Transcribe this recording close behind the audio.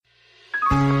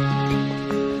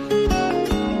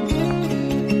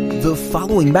The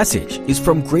following message is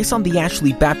from Grace on the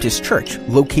Ashley Baptist Church,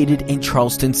 located in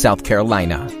Charleston, South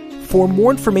Carolina. For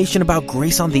more information about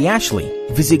Grace on the Ashley,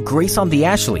 visit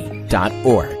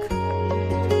graceontheashley.org.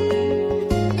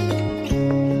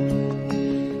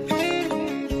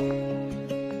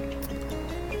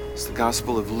 It's the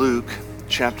Gospel of Luke,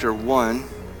 chapter 1.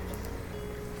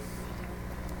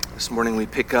 This morning we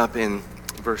pick up in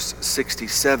verse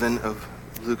 67 of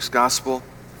Luke's Gospel.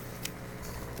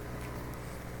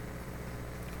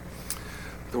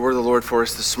 The word of the Lord for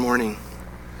us this morning.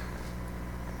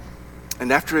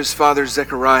 And after his father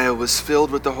Zechariah was filled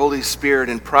with the Holy Spirit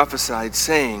and prophesied,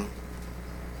 saying,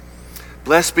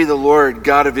 Blessed be the Lord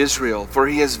God of Israel, for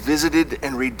he has visited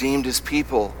and redeemed his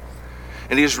people,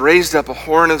 and he has raised up a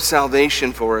horn of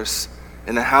salvation for us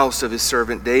in the house of his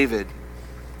servant David,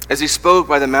 as he spoke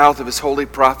by the mouth of his holy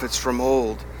prophets from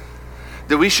old,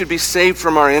 that we should be saved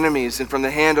from our enemies and from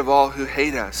the hand of all who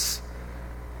hate us,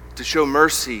 to show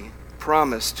mercy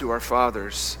promised to our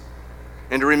fathers,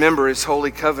 and to remember his holy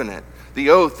covenant, the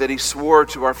oath that he swore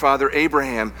to our father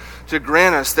Abraham, to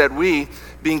grant us that we,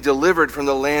 being delivered from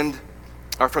the hand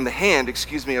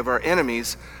of our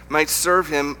enemies, might serve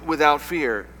him without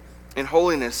fear, in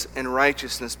holiness and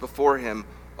righteousness before him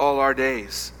all our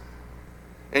days.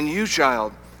 And you,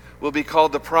 child, will be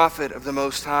called the prophet of the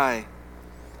Most High,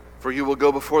 for you will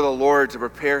go before the Lord to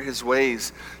prepare his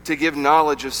ways, to give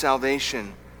knowledge of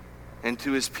salvation, and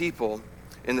to his people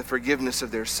in the forgiveness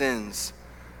of their sins,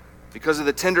 because of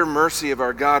the tender mercy of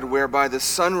our God, whereby the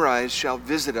sunrise shall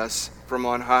visit us from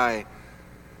on high,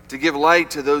 to give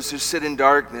light to those who sit in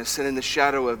darkness and in the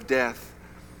shadow of death,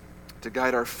 to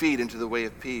guide our feet into the way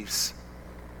of peace.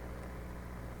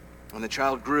 And the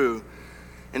child grew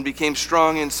and became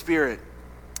strong in spirit,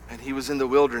 and he was in the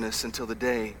wilderness until the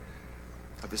day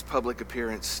of his public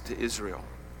appearance to Israel.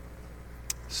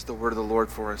 This is the word of the Lord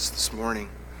for us this morning.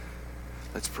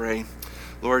 Let's pray.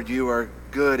 Lord, you are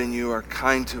good and you are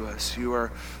kind to us. You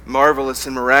are marvelous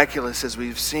and miraculous, as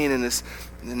we've seen in the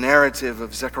narrative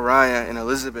of Zechariah and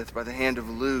Elizabeth by the hand of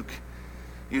Luke.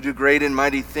 You do great and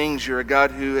mighty things. You're a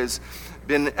God who has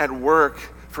been at work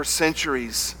for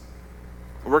centuries,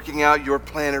 working out your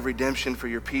plan of redemption for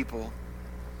your people.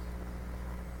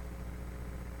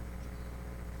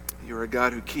 You're a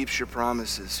God who keeps your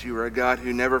promises. You are a God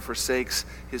who never forsakes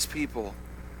his people.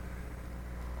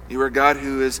 You are a God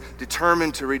who is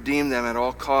determined to redeem them at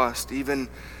all cost, even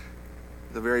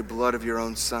the very blood of your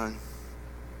own Son.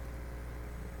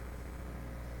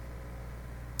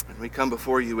 And we come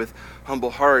before you with humble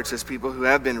hearts as people who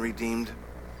have been redeemed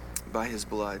by his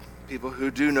blood, people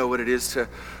who do know what it is to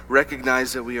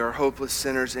recognize that we are hopeless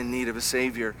sinners in need of a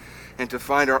Savior, and to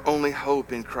find our only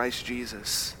hope in Christ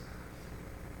Jesus.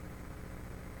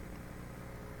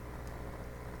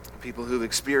 People who've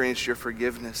experienced your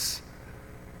forgiveness,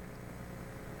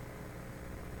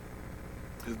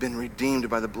 who've been redeemed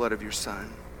by the blood of your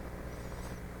Son,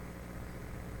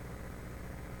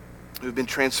 who've been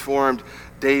transformed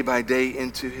day by day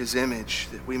into his image,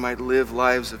 that we might live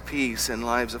lives of peace and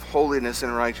lives of holiness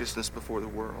and righteousness before the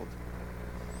world.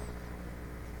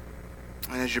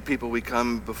 And as your people, we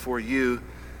come before you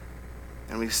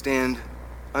and we stand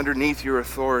underneath your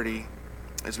authority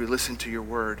as we listen to your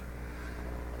word.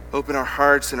 Open our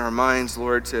hearts and our minds,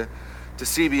 Lord, to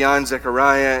see beyond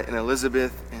Zechariah and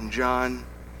Elizabeth and John,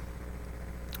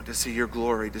 to see your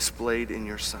glory displayed in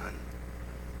your Son.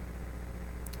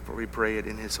 For we pray it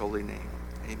in his holy name.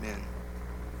 Amen.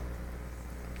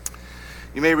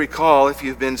 You may recall, if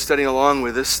you've been studying along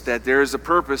with us, that there is a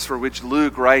purpose for which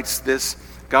Luke writes this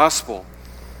gospel.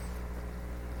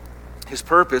 His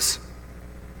purpose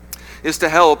is to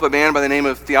help a man by the name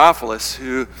of Theophilus,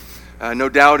 who no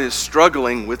doubt is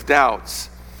struggling with doubts,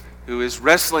 who is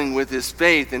wrestling with his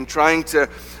faith and trying to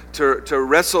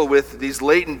wrestle with these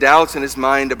latent doubts in his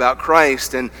mind about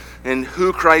Christ and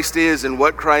who Christ is and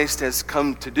what Christ has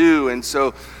come to do. And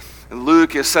so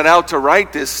Luke is set out to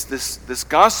write this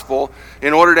gospel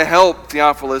in order to help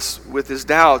Theophilus with his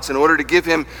doubts, in order to give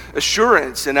him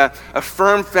assurance and a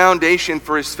firm foundation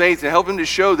for his faith, to help him to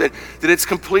show that it's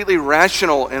completely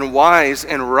rational and wise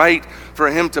and right for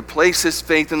him to place his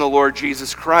faith in the Lord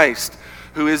Jesus Christ,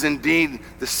 who is indeed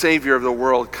the Savior of the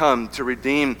world, come to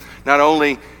redeem not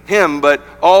only him, but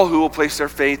all who will place their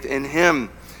faith in him.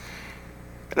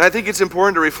 And I think it's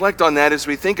important to reflect on that as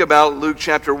we think about Luke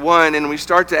chapter 1, and we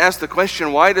start to ask the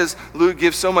question, why does Luke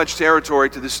give so much territory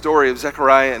to the story of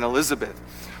Zechariah and Elizabeth?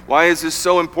 Why is this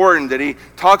so important that he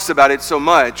talks about it so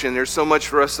much, and there's so much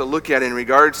for us to look at in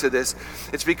regards to this?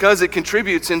 It's because it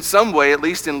contributes in some way, at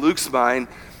least in Luke's mind,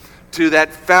 to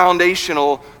that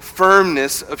foundational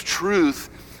firmness of truth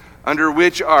under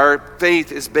which our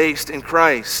faith is based in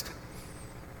Christ.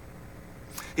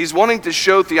 He's wanting to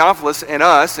show Theophilus and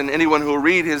us and anyone who will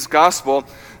read his gospel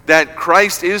that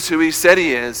Christ is who he said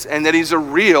he is, and that he's a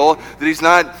real, that he's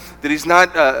not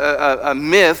a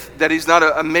myth, that he's not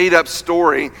a made-up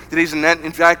story, that he's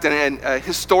in fact a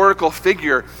historical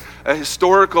figure, a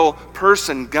historical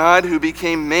person, God who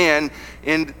became man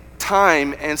in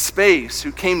time and space,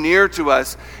 who came near to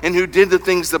us, and who did the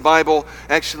things the Bible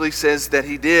actually says that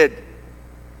he did.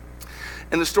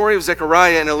 And the story of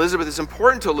Zechariah and Elizabeth is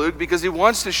important to Luke because he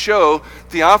wants to show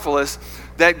Theophilus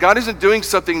that God isn't doing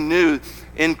something new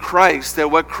in Christ, that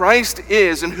what Christ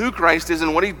is and who Christ is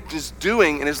and what he is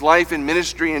doing in his life and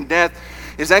ministry and death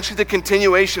is actually the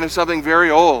continuation of something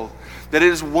very old, that it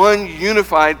is one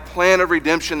unified plan of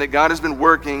redemption that God has been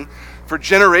working for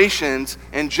generations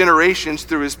and generations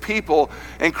through his people,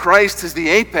 and Christ is the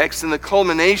apex and the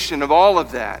culmination of all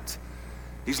of that.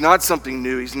 He's not something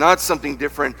new. He's not something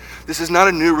different. This is not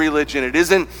a new religion. It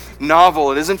isn't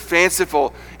novel. It isn't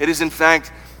fanciful. It is, in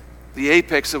fact, the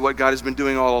apex of what God has been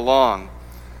doing all along.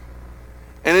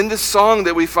 And in this song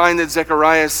that we find that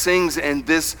Zechariah sings and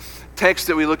this text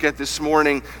that we look at this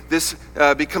morning, this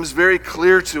becomes very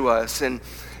clear to us, and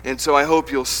so I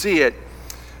hope you'll see it.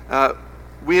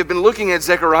 We have been looking at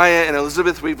Zechariah and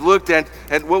Elizabeth. We've looked at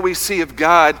what we see of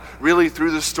God really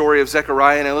through the story of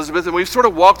Zechariah and Elizabeth, and we've sort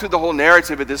of walked through the whole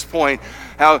narrative at this point,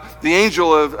 how the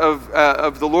angel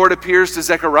of the Lord appears to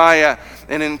Zechariah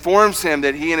and informs him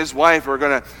that he and his wife are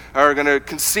going to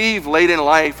conceive late in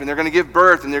life, and they're going to give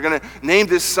birth, and they're going to name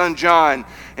this son John,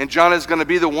 and John is going to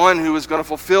be the one who is going to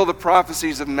fulfill the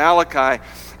prophecies of Malachi,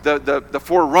 the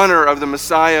forerunner of the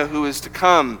Messiah who is to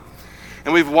come.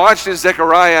 And we've watched as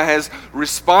Zechariah has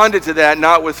responded to that,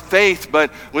 not with faith,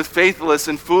 but with faithless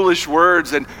and foolish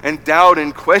words and doubt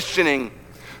and questioning,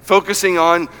 focusing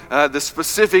on the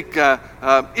specific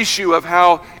issue of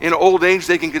how in old age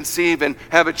they can conceive and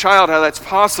have a child, how that's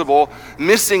possible,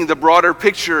 missing the broader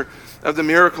picture of the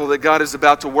miracle that God is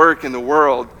about to work in the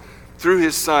world through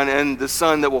his Son and the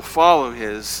Son that will follow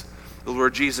his, the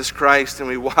Lord Jesus Christ. And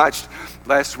we watched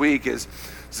last week as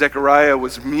Zechariah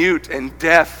was mute and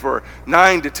deaf for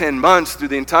 9 to 10 months through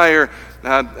the entire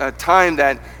time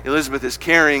that Elizabeth is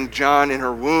carrying John in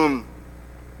her womb,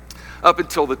 up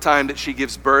until the time that she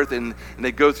gives birth, and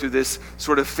they go through this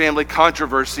sort of family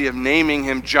controversy of naming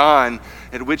him John,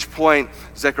 at which point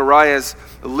Zechariah's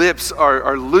lips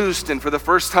are loosed, and for the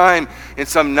first time in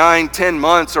some 9-10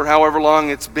 months or however long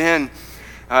it's been,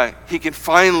 he can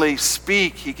finally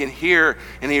speak, he can hear,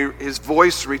 and his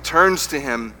voice returns to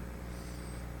him.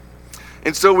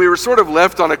 And so we were sort of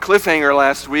left on a cliffhanger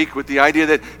last week with the idea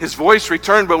that his voice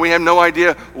returned, but we have no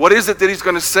idea what is it that he's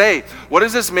going to say. What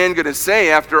is this man going to say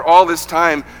after all this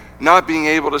time not being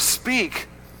able to speak?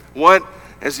 What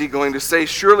is he going to say?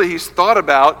 Surely he's thought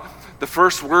about the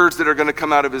first words that are going to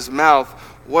come out of his mouth.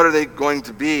 What are they going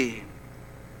to be?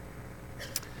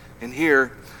 And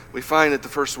here we find that the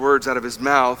first words out of his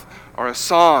mouth are a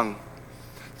song.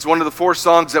 It's one of the 4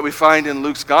 songs that we find in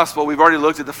Luke's gospel. We've already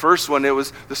looked at the first one. It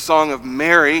was the song of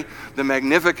Mary, the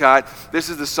Magnificat. This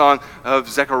is the song of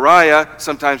Zechariah,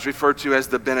 sometimes referred to as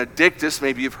the Benedictus.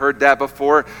 Maybe you've heard that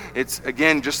before. It's,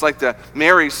 again, just like the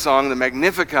Mary song, the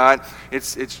Magnificat.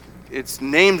 It's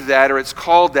named that, or it's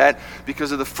called that,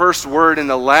 because of the first word in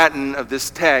the Latin of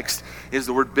this text is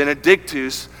the word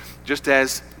Benedictus, just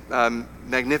as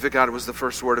Magnificat was the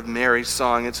first word of Mary's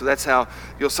song. And so that's how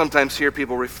you'll sometimes hear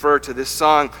people refer to this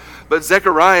song. But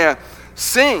Zechariah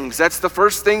sings. That's the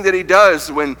first thing that he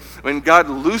does when God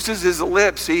looses his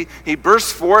lips. He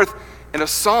bursts forth in a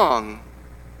song.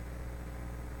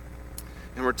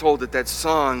 And we're told that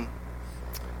song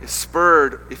is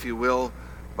spurred, if you will,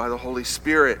 by the Holy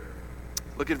Spirit.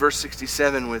 Look at verse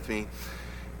 67 with me.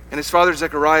 And his father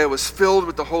Zechariah was filled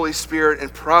with the Holy Spirit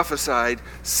and prophesied,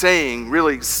 saying,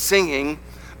 really singing,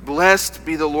 "Blessed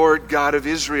be the Lord God of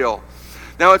Israel."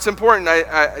 Now it's important,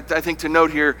 I think, to note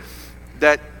here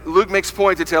that Luke makes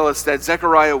point to tell us that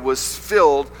Zechariah was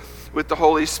filled with the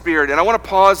Holy Spirit. And I want to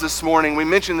pause this morning. We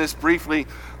mentioned this briefly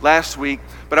last week,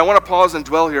 but I want to pause and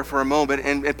dwell here for a moment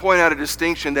and point out a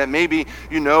distinction that maybe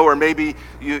you know or maybe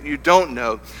you don't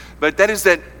know. But that is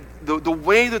that the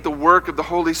way that the work of the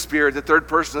Holy Spirit, the third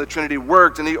person of the Trinity,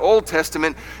 worked in the Old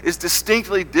Testament is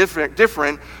distinctly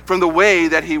different from the way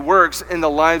that he works in the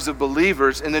lives of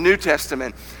believers in the New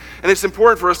Testament. And it's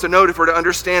important for us to note, if we're to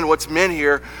understand what's meant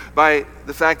here by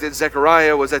the fact that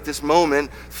Zechariah was at this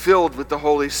moment filled with the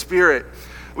Holy Spirit.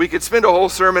 We could spend a whole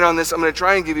sermon on this. I'm going to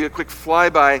try and give you a quick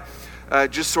flyby,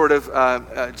 just sort of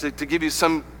to give you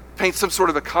paint some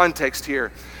sort of a context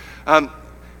here.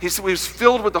 he was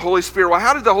filled with the Holy Spirit. Well,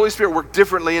 how did the Holy Spirit work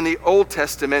differently in the Old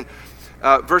Testament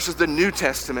versus the New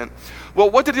Testament? Well,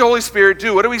 what did the Holy Spirit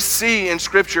do? What do we see in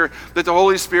Scripture that the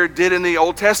Holy Spirit did in the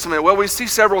Old Testament? Well, we see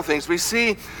several things. We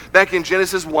see back in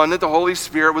Genesis 1 that the Holy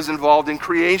Spirit was involved in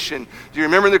creation. Do you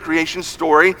remember the creation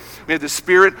story? We had the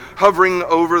Spirit hovering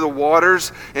over the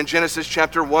waters in Genesis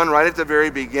chapter 1, right at the very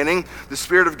beginning. The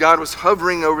Spirit of God was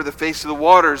hovering over the face of the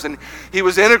waters, and he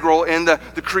was integral in the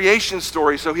creation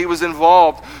story, so he was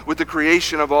involved with the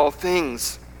creation of all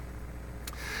things.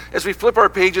 As we flip our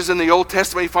pages in the Old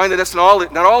Testament, we find that that's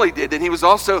not all he did, that he was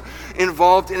also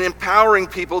involved in empowering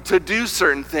people to do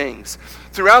certain things.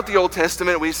 Throughout the Old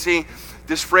Testament, we see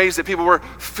this phrase that people were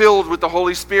filled with the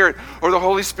Holy Spirit, or the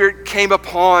Holy Spirit came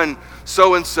upon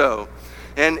so-and-so.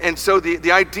 And so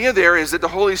the idea there is that the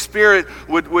Holy Spirit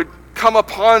would come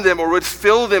upon them or would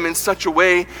fill them in such a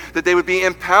way that they would be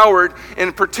empowered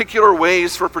in particular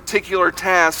ways for particular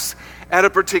tasks at a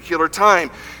particular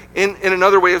time. In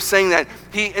another way of saying that,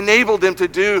 he enabled them to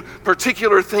do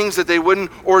particular things that they wouldn't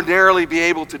ordinarily be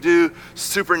able to do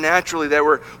supernaturally, that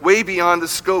were way beyond the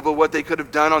scope of what they could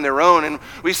have done on their own. And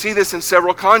we see this in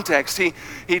several contexts. He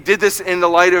did this in the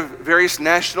light of various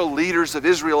national leaders of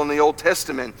Israel in the Old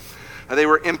Testament. They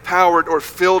were empowered or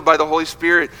filled by the Holy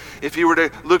Spirit. If you were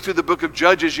to look through the book of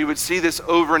Judges, you would see this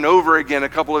over and over again. A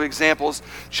couple of examples.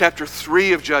 Chapter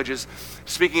 3 of Judges,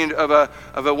 speaking of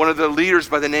one of the leaders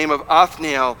by the name of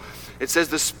Othniel, it says,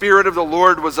 the Spirit of the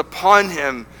Lord was upon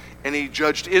him, and he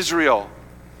judged Israel.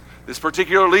 This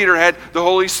particular leader had the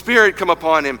Holy Spirit come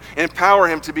upon him and empower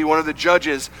him to be one of the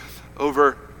judges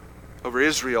over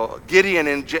Israel. Gideon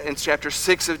in chapter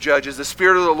 6 of Judges, the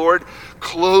Spirit of the Lord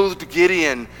clothed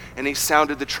Gideon, and he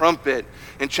sounded the trumpet.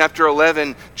 In chapter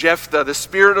 11, Jephthah, the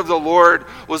Spirit of the Lord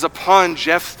was upon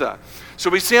Jephthah. So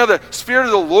we see how the Spirit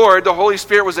of the Lord, the Holy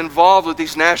Spirit, was involved with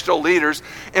these national leaders,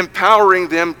 empowering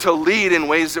them to lead in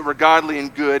ways that were godly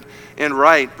and good and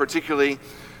right. Particularly,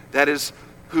 that is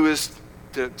who is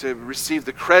to receive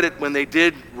the credit when they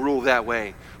did rule that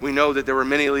way. We know that there were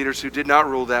many leaders who did not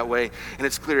rule that way, and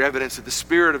it's clear evidence that the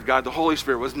Spirit of God, the Holy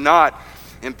Spirit, was not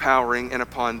empowering and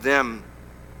upon them.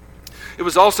 It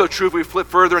was also true, if we flip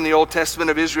further in the Old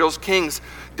Testament, of Israel's kings.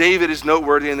 David is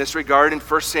noteworthy in this regard. In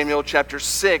 1 Samuel chapter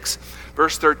 6,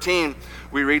 verse 13,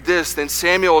 we read this, Then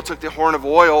Samuel took the horn of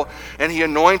oil, and he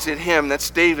anointed him, that's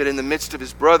David, in the midst of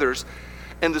his brothers.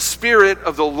 And the Spirit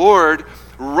of the Lord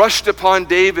rushed upon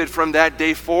David from that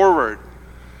day forward.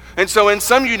 And so in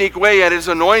some unique way, at his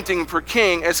anointing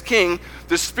as king,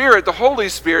 the Spirit, the Holy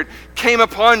Spirit, came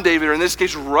upon David, or in this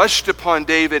case, rushed upon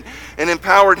David, and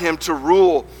empowered him to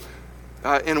rule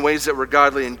in ways that were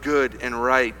godly and good and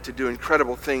right, to do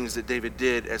incredible things that David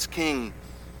did as king.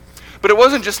 But it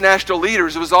wasn't just national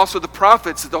leaders, it was also the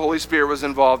prophets that the Holy Spirit was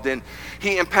involved in.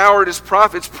 He empowered his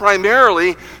prophets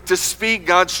primarily to speak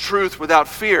God's truth without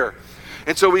fear.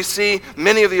 And so we see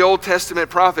many of the Old Testament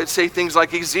prophets say things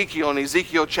like Ezekiel in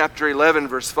Ezekiel chapter 11,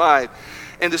 verse 5.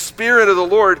 And the Spirit of the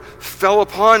Lord fell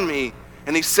upon me,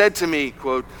 and he said to me,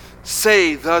 quote,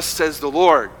 Say, thus says the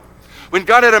Lord. When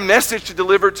God had a message to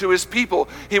deliver to his people,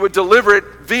 he would deliver it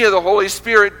via the Holy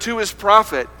Spirit to his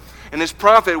prophet. And his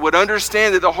prophet would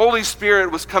understand that the Holy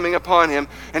Spirit was coming upon him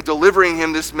and delivering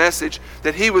him this message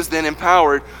that he was then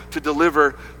empowered to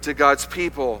deliver to God's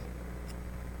people.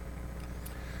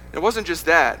 It wasn't just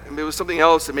that. It was something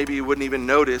else that maybe you wouldn't even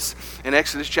notice. In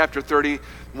Exodus chapter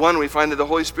 31, we find that the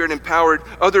Holy Spirit empowered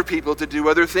other people to do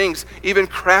other things, even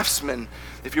craftsmen.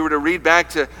 If you were to read back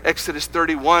to Exodus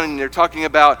 31, and they're talking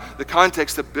about the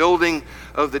context, the building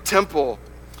of the temple,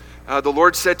 the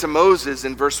Lord said to Moses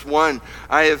in verse 1,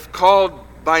 I have called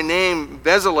by name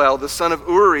Bezalel, the son of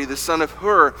Uri, the son of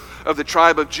Hur, of the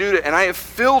tribe of Judah, and I have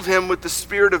filled him with the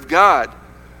Spirit of God,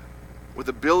 with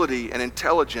ability and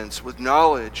intelligence, with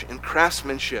knowledge and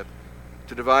craftsmanship,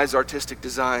 to devise artistic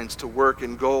designs, to work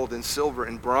in gold and silver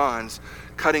and bronze,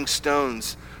 cutting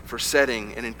stones for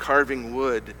setting, and in carving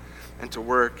wood, and to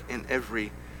work in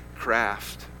every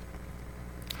craft.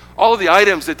 All of the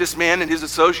items that this man and his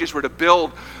associates were to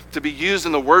build to be used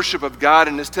in the worship of God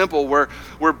in his temple were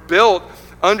built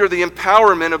under the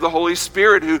empowerment of the Holy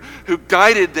Spirit, who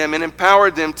guided them and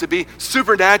empowered them to be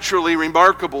supernaturally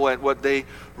remarkable at what they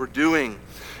were doing.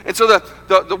 And so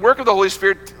the work of the Holy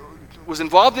Spirit was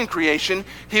involved in creation.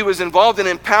 He was involved in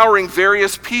empowering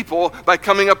various people by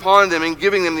coming upon them and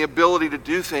giving them the ability to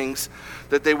do things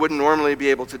that they wouldn't normally be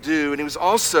able to do. And he was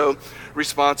also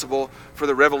responsible for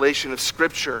the revelation of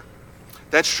Scripture.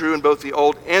 That's true in both the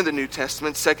Old and the New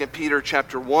Testament. 2 Peter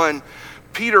chapter 1,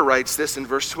 Peter writes this in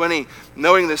verse 20,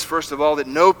 knowing this, first of all, that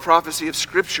no prophecy of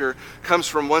Scripture comes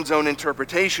from one's own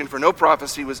interpretation, for no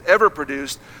prophecy was ever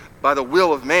produced by the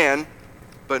will of man,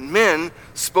 but men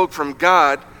spoke from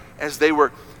God as they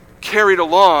were carried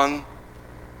along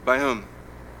by whom?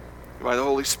 By the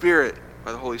Holy Spirit.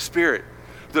 By the Holy Spirit.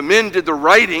 The men did the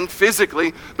writing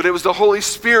physically, but it was the Holy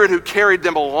Spirit who carried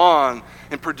them along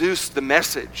and produced the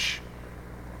message.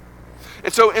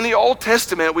 And so in the Old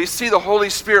Testament, we see the Holy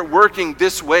Spirit working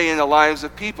this way in the lives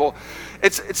of people.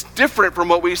 It's different from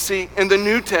what we see in the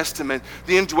New Testament,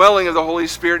 the indwelling of the Holy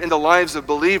Spirit in the lives of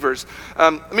believers.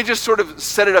 Let me just sort of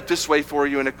set it up this way for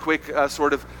you in a quick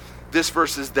sort of this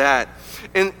versus that.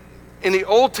 In the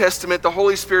Old Testament, the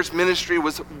Holy Spirit's ministry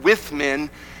was with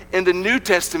men. In the New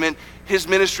Testament, his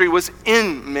ministry was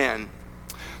in men.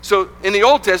 So in the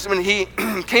Old Testament, he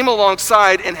came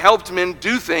alongside and helped men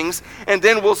do things, and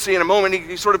then we'll see in a moment,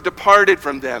 he sort of departed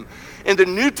from them. In the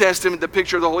New Testament, the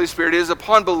picture of the Holy Spirit is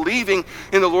upon believing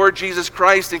in the Lord Jesus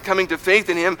Christ and coming to faith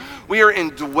in him, we are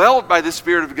indwelt by the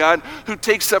Spirit of God who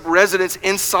takes up residence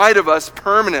inside of us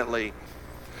permanently.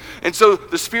 And so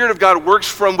the Spirit of God works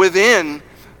from within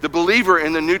the believer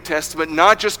in the New Testament,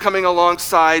 not just coming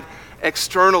alongside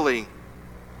externally.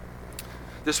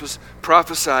 This was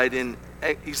prophesied in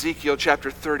Ezekiel chapter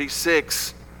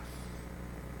 36,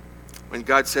 when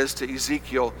God says to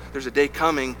Ezekiel, there's a day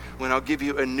coming when I'll give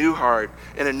you a new heart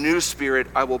and a new spirit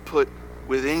I will put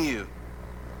within you.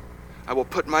 I will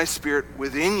put my spirit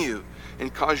within you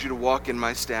and cause you to walk in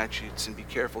my statutes and be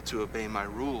careful to obey my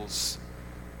rules.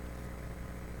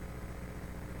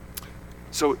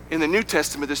 So in the New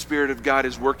Testament, the Spirit of God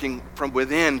is working from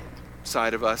within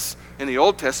side of us. In the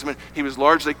Old Testament, he was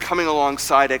largely coming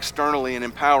alongside externally and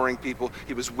empowering people.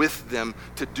 He was with them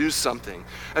to do something.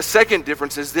 A second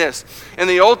difference is this. In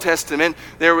the Old Testament,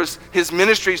 his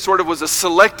ministry sort of was a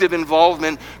selective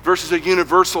involvement versus a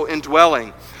universal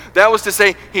indwelling. That was to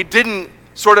say, he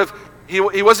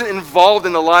wasn't involved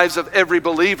in the lives of every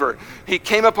believer. He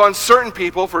came upon certain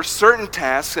people for certain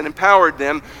tasks and empowered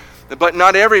them, but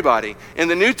not everybody. In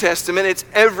the New Testament, it's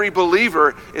every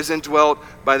believer is indwelt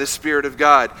by the Spirit of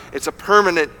God. It's a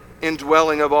permanent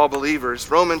indwelling of all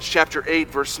believers. Romans chapter 8,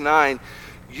 verse 9,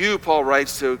 you, Paul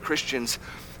writes to Christians,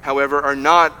 however, are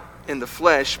not in the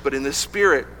flesh, but in the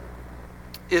Spirit,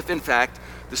 if in fact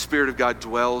the Spirit of God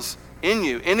dwells in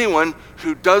you. Anyone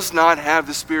who does not have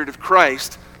the Spirit of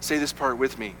Christ, say this part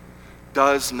with me,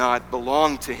 does not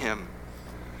belong to him.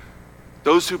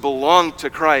 Those who belong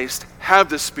to Christ have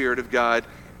the Spirit of God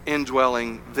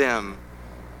indwelling them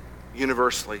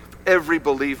universally. Every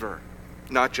believer,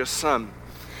 not just some.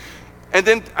 And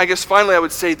then, I guess finally I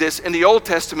would say this. In the Old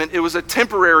Testament, it was a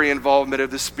temporary involvement of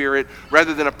the Spirit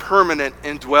rather than a permanent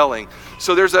indwelling.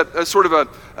 So there's a sort of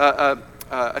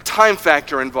a time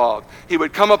factor involved. He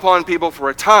would come upon people for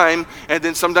a time, and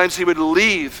then sometimes he would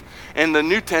leave. In the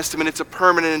New Testament, it's a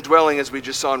permanent indwelling, as we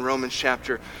just saw in Romans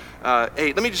chapter 8.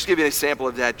 Let me just give you an example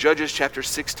of that. Judges chapter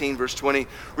 16, verse 20.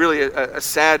 Really a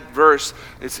sad verse.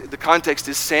 The context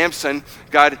is Samson.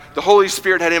 The Holy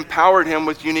Spirit had empowered him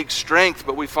with unique strength,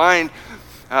 but we find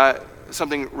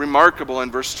something remarkable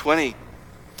in verse 20.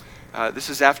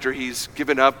 This is after he's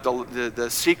given up the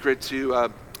secret to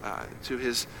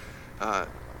his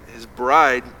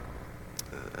bride,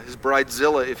 his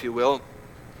bridezilla, if you will.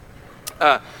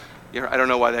 I don't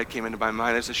know why that came into my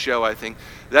mind as a show, I think.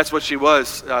 That's what she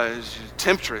was,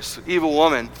 temptress, evil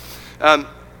woman. And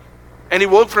he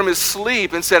woke from his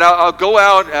sleep and said, I'll go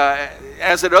out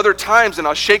as at other times and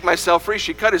I'll shake myself free.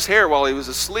 She cut his hair while he was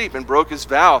asleep and broke his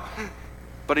vow.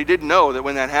 But he didn't know that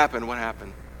when that happened, what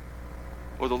happened?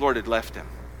 Well, the Lord had left him.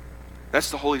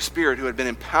 That's the Holy Spirit who had been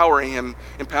empowering him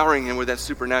with that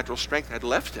supernatural strength, had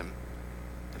left him.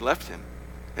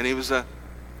 And he was a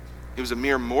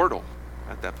mere mortal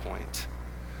at that point.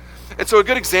 And so a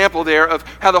good example there of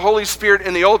how the Holy Spirit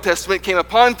in the Old Testament came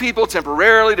upon people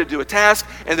temporarily to do a task,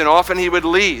 and then often he would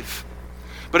leave.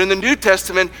 But in the New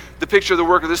Testament, the picture of the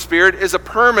work of the Spirit is a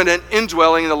permanent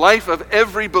indwelling in the life of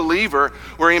every believer,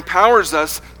 where he empowers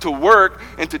us to work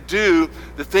and to do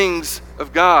the things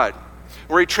of God,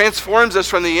 where he transforms us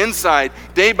from the inside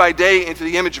day by day into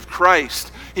the image of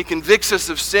Christ. He convicts us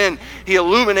of sin. He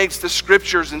illuminates the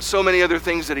Scriptures and so many other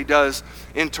things that he does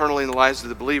internally in the lives of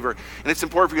the believer. And it's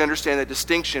important for you to understand that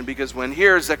distinction, because when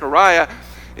here Zechariah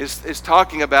is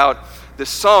talking about this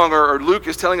song, or Luke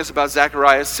is telling us about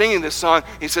Zechariah singing this song,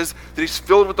 he says that he's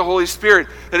filled with the Holy Spirit,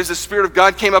 that as the Spirit of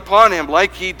God came upon him,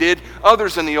 like he did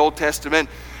others in the Old Testament.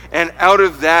 And out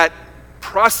of that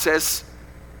process,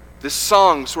 this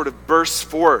song sort of bursts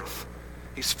forth.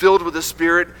 He's filled with the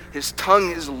Spirit, his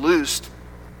tongue is loosed,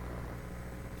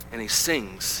 and he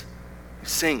sings. He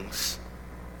sings.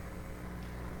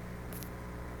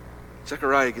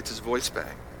 Zechariah gets his voice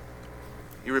back.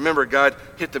 You remember God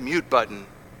hit the mute button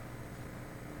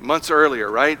months earlier,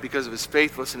 right? Because of his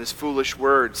faithless and his foolish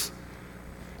words.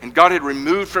 And God had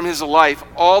removed from his life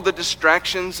all the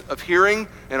distractions of hearing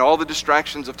and all the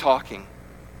distractions of talking.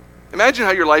 Imagine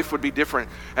how your life would be different,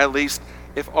 at least,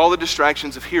 if all the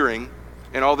distractions of hearing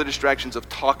and all the distractions of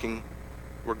talking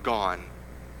were gone.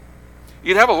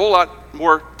 You'd have a whole lot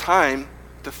more time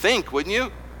to think, wouldn't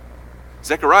you?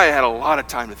 Zechariah had a lot of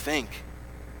time to think.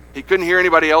 He couldn't hear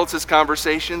anybody else's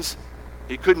conversations.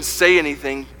 He couldn't say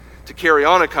anything to carry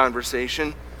on a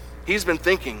conversation. He's been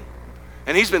thinking.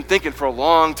 And he's been thinking for a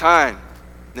long time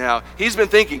now. He's been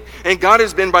thinking. And God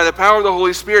has been, by the power of the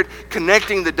Holy Spirit,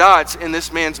 connecting the dots in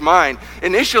this man's mind.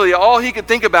 Initially, all he could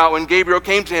think about when Gabriel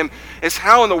came to him is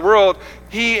how in the world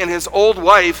he and his old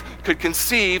wife could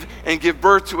conceive and give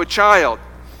birth to a child.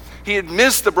 He had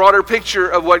missed the broader picture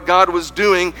of what God was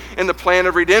doing in the plan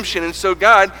of redemption. And so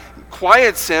God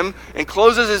quiets him and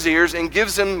closes his ears and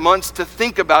gives him months to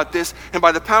think about this. And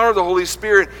by the power of the Holy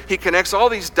Spirit, he connects all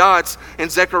these dots in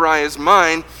Zechariah's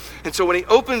mind. And so when he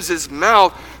opens his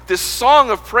mouth, this song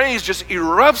of praise just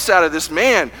erupts out of this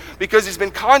man because he's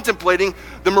been contemplating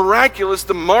the miraculous,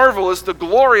 the marvelous, the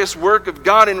glorious work of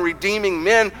God in redeeming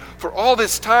men for all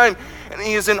this time. And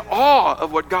he is in awe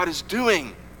of what God is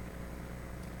doing.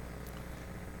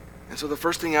 And so the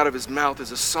first thing out of his mouth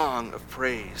is a song of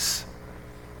praise.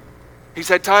 He's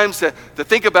had time to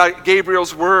think about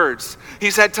Gabriel's words.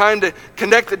 He's had time to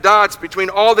connect the dots between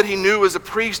all that he knew as a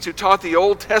priest who taught the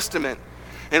Old Testament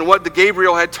and what the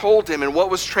Gabriel had told him and what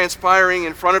was transpiring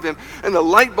in front of him. And the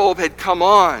light bulb had come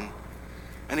on.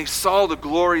 And he saw the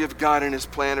glory of God in his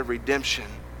plan of redemption.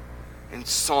 And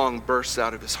song bursts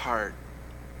out of his heart.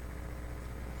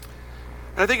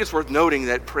 And I think it's worth noting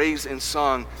that praise and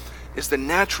song is the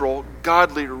natural,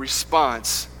 godly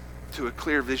response to a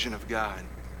clear vision of God.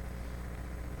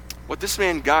 What this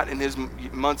man got in his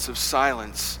months of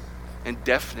silence and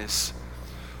deafness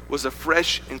was a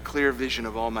fresh and clear vision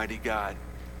of Almighty God.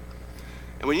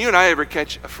 And when you and I ever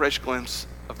catch a fresh glimpse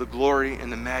of the glory and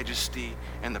the majesty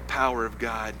and the power of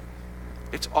God,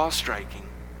 it's awe-striking.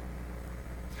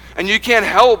 And you can't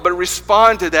help but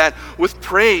respond to that with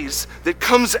praise that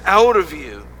comes out of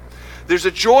you. There's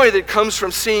a joy that comes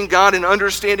from seeing God and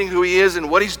understanding who he is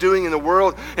and what he's doing in the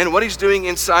world and what he's doing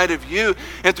inside of you.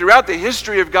 And throughout the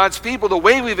history of God's people, the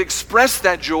way we've expressed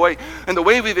that joy and the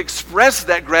way we've expressed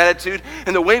that gratitude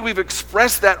and the way we've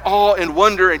expressed that awe and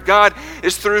wonder at God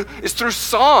is through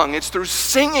song. It's through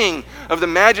singing of the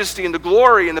majesty and the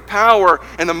glory and the power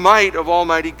and the might of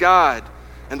Almighty God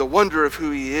and the wonder of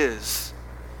who he is.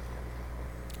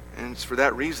 And it's for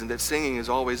that reason that singing has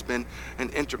always been an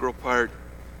integral part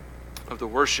of the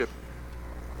worship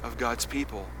of God's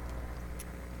people.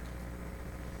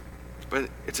 But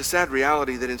it's a sad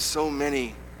reality that in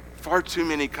far too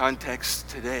many contexts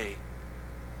today,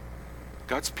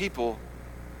 God's people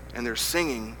and their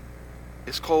singing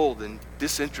is cold and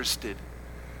disinterested,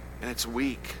 and it's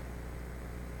weak.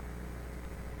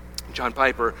 John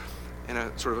Piper, in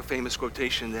a sort of a famous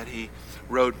quotation that he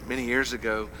wrote many years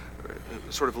ago,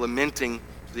 sort of lamenting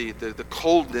the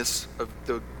coldness of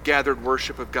the gathered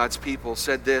worship of God's people,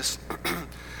 said this.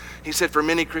 He said, "For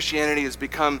many, Christianity has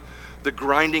become the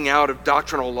grinding out of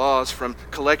doctrinal laws from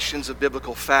collections of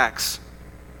biblical facts.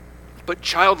 But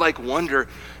childlike wonder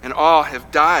and awe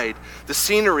have died. The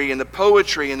scenery and the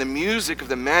poetry and the music of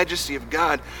the majesty of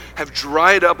God have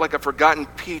dried up like a forgotten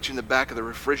peach in the back of the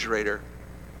refrigerator."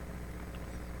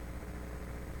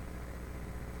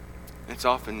 It's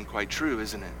often quite true,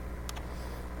 isn't it?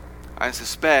 I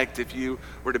suspect if you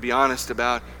were to be honest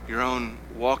about your own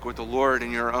walk with the Lord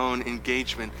and your own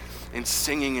engagement in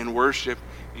singing and worship,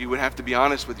 you would have to be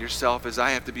honest with yourself as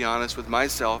I have to be honest with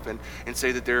myself and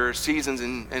say that there are seasons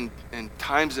and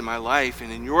times in my life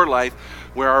and in your life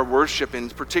where our worship,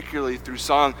 and particularly through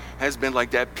song, has been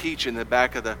like that peach in the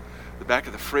back of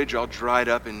the fridge, all dried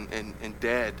up and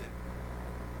dead.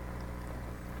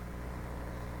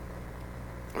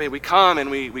 I mean, we come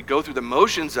and we go through the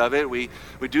motions of it, we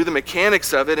do the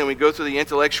mechanics of it, and we go through the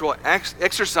intellectual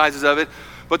exercises of it,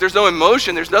 but there's no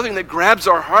emotion. There's nothing that grabs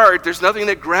our heart. There's nothing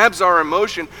that grabs our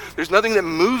emotion. There's nothing that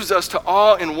moves us to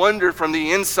awe and wonder from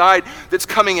the inside that's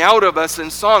coming out of us in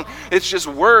song. It's just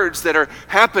words that are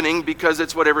happening because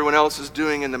it's what everyone else is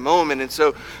doing in the moment. And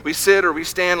so we sit or we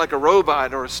stand like a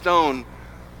robot or a stone,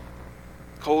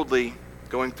 coldly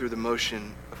going through the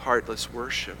motion of heartless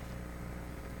worship.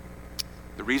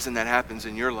 The reason that happens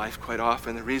in your life quite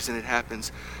often, the reason it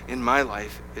happens in my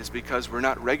life, is because we're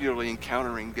not regularly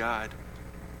encountering God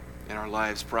in our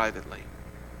lives privately.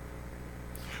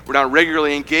 We're not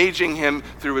regularly engaging him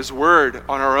through his word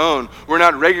on our own. We're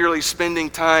not regularly spending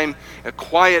time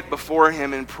quiet before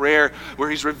him in prayer, where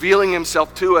he's revealing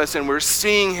himself to us and we're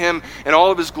seeing him in all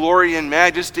of his glory and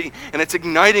majesty, and it's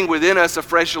igniting within us a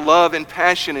fresh love and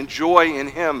passion and joy in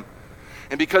him.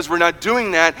 And because we're not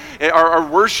doing that, our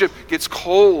worship gets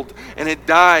cold and it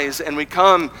dies, and we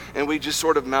come and we just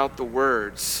sort of mouth the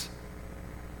words.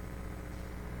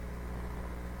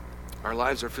 Our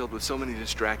lives are filled with so many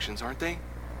distractions, aren't they?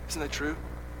 Isn't that true?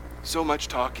 So much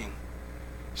talking,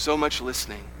 so much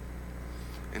listening,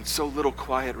 and so little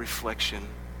quiet reflection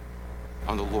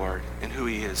on the Lord and who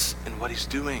he is and what he's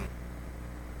doing.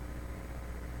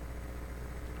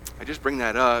 I just bring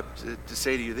that up to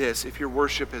say to you this: if your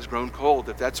worship has grown cold,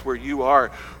 if that's where you are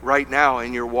right now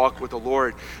in your walk with the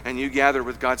Lord, and you gather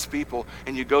with God's people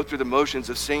and you go through the motions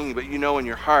of singing, but you know in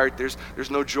your heart there's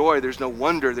no joy, there's no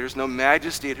wonder, there's no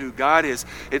majesty at who God is.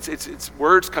 It's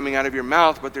words coming out of your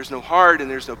mouth, but there's no heart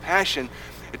and there's no passion.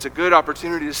 It's a good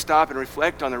opportunity to stop and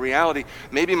reflect on the reality.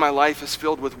 Maybe my life is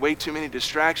filled with way too many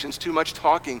distractions, too much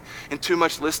talking, and too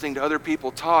much listening to other people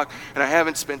talk, and I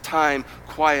haven't spent time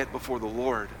quiet before the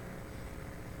Lord,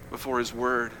 before his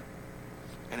word,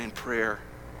 and in prayer.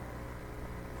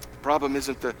 The problem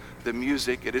isn't the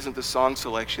music, it isn't the song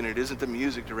selection, it isn't the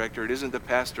music director, it isn't the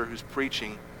pastor who's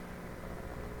preaching.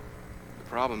 The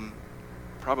problem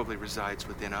probably resides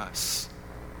within us,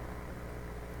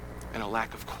 and a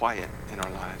lack of quiet in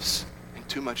our lives, and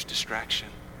too much distraction.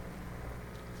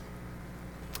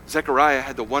 Zechariah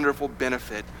had the wonderful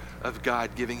benefit of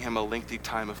God giving him a lengthy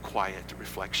time of quiet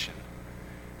reflection.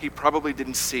 He probably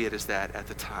didn't see it as that at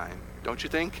the time, don't you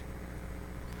think?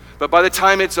 But by the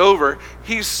time it's over,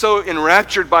 he's so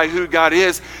enraptured by who God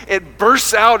is, it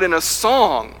bursts out in a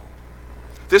song.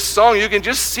 This song, you can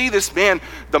just see this man,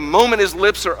 the moment his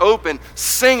lips are open,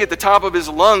 sing at the top of his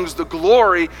lungs the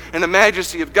glory and the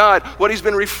majesty of God, what he's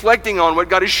been reflecting on, what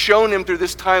God has shown him through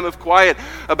this time of quiet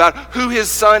about who his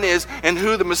son is and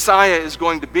who the Messiah is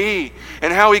going to be,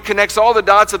 and how he connects all the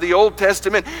dots of the Old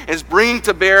Testament and is bringing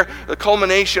to bear the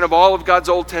culmination of all of God's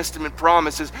Old Testament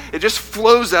promises. It just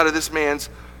flows out of this man's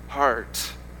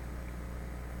heart.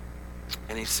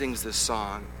 And he sings this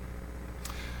song.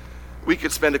 We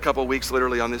could spend a couple weeks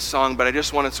literally on this song, but I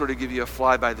just want to sort of give you a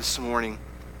flyby this morning.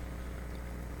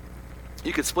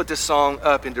 You could split this song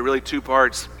up into really two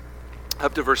parts.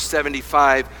 Up to verse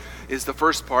 75 is the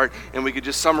first part, and we could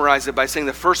just summarize it by saying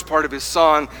the first part of his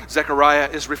song, Zechariah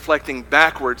is reflecting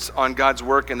backwards on God's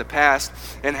work in the past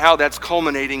and how that's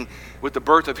culminating with the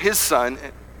birth of his son,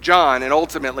 John, and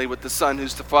ultimately with the son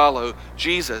who's to follow,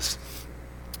 Jesus.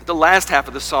 The last half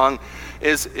of the song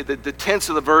is the tense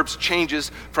of the verbs changes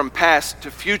from past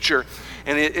to future.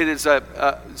 And it is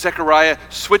Zechariah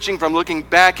switching from looking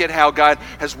back at how God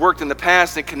has worked in the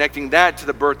past and connecting that to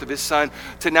the birth of his son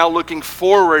to now looking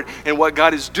forward in what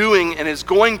God is doing and is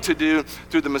going to do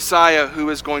through the Messiah who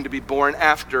is going to be born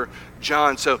after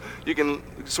John. So you can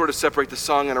sort of separate the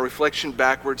song in a reflection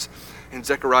backwards and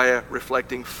Zechariah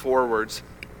reflecting forwards.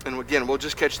 And again, we'll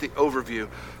just catch the overview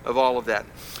of all of that.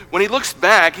 When he looks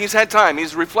back, he's had time.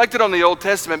 He's reflected on the Old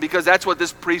Testament because that's what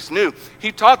this priest knew.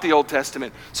 He taught the Old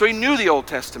Testament, so he knew the Old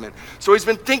Testament. So he's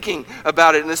been thinking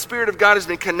about it, and the Spirit of God has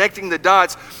been connecting the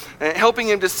dots, helping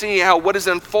him to see how what is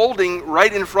unfolding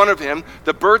right in front of him,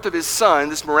 the birth of his son,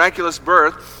 this miraculous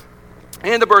birth,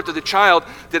 and the birth of the child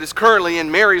that is currently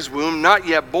in Mary's womb, not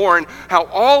yet born, how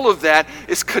all of that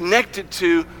is connected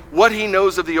to what he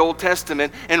knows of the Old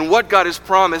Testament and what God has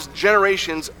promised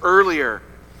generations earlier.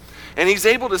 And he's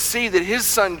able to see that his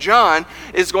son John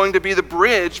is going to be the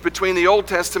bridge between the Old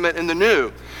Testament and the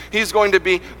New. He's going to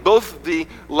be both the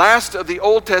last of the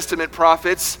Old Testament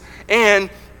prophets and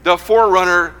the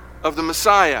forerunner of the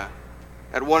Messiah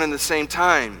at one and the same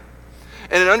time.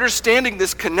 And in understanding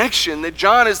this connection, that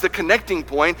John is the connecting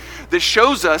point that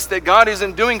shows us that God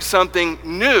isn't doing something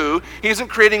new. He isn't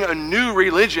creating a new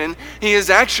religion. He is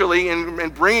actually, in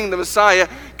bringing the Messiah,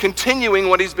 continuing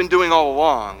what he's been doing all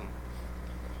along.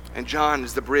 And John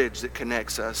is the bridge that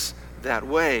connects us that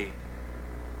way.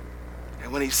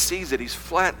 And when he sees it, he's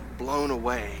flat blown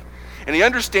away. And he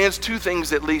understands two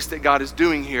things at least that God is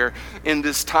doing here in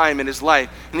this time in his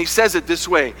life. And he says it this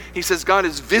way. He says God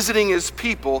is visiting his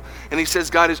people, and he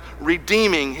says God is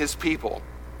redeeming his people.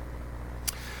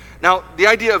 Now, the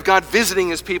idea of God visiting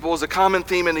his people is a common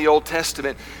theme in the Old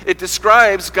Testament. It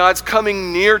describes God's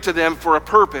coming near to them for a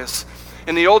purpose.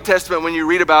 In the Old Testament, when you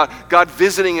read about God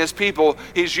visiting his people,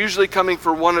 he's usually coming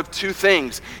for one of two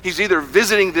things. He's either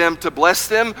visiting them to bless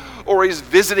them, or he's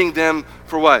visiting them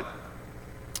for what?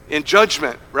 In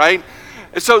judgment, right?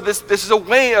 And so this is a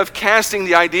way of casting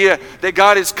the idea that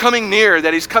God is coming near,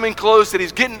 that he's coming close, that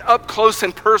he's getting up close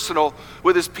and personal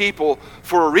with his people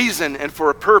for a reason and for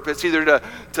a purpose, either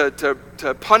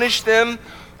to punish them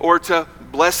or to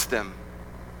bless them.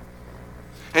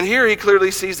 And here he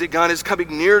clearly sees that God is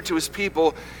coming near to his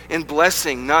people in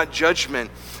blessing, not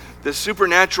judgment. The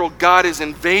supernatural God is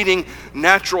invading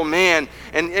natural man.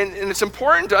 And it's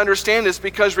important to understand this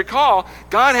because recall,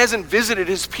 God hasn't visited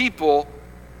his people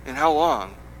in how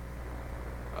long?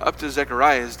 Up to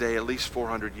Zechariah's day, at least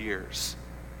 400 years.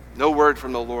 No word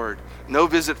from the Lord. No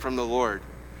visit from the Lord.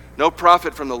 No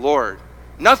prophet from the Lord.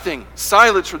 Nothing.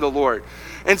 Silence from the Lord.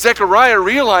 And Zechariah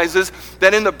realizes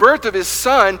that in the birth of his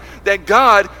son, that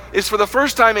God is for the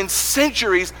first time in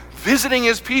centuries visiting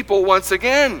his people once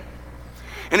again.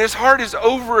 And his heart is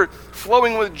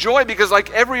overflowing with joy because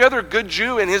like every other good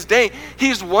Jew in his day,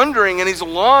 he's wondering and he's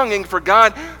longing for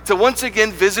God to once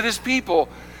again visit his people.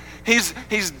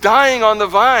 He's dying on the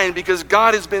vine because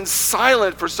God has been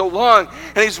silent for so long.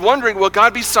 And he's wondering, will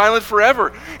God be silent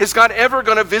forever? Is God ever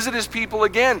going to visit his people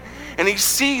again? And he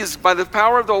sees by the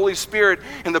power of the Holy Spirit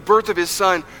and the birth of his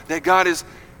son that God is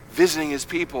visiting his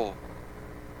people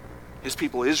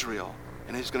Israel.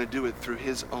 And he's going to do it through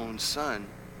his own son,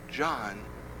 John.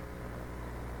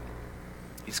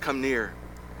 He's come near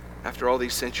after all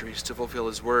these centuries to fulfill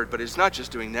his word. But he's not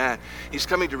just doing that. He's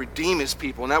coming to redeem his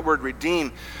people. And that word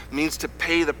redeem means to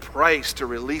pay the price to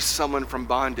release someone from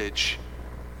bondage.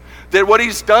 That what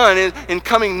he's done in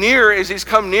coming near is he's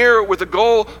come near with the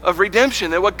goal of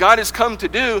redemption. That what God has come to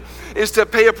do is to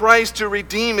pay a price to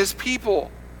redeem his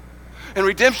people. And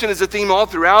redemption is a theme all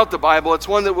throughout the Bible. It's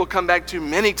one that we'll come back to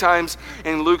many times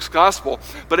in Luke's gospel.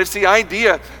 But it's the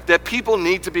idea that people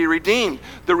need to be redeemed.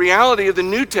 The reality of the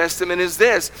New Testament is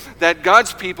this, that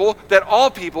God's people, that all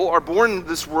people are born into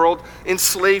this world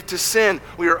enslaved to sin.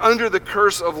 We are under the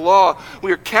curse of law.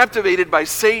 We are captivated by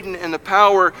Satan and the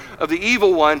power of the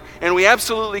evil one, and we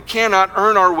absolutely cannot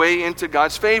earn our way into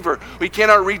God's favor. We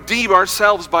cannot redeem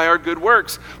ourselves by our good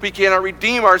works. We cannot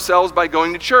redeem ourselves by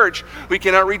going to church. We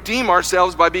cannot redeem ourselves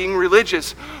by being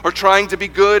religious or trying to be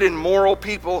good and moral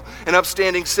people and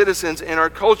upstanding citizens in our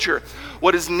culture.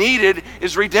 What is needed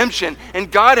is redemption,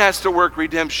 and God has to work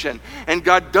redemption, and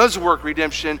God does work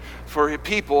redemption for his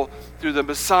people through the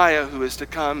Messiah who is to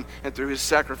come and through his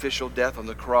sacrificial death on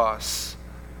the cross.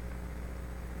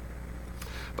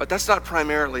 But that's not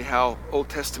primarily how Old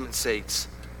Testament saints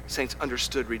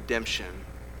understood redemption.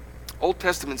 Old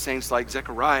Testament saints like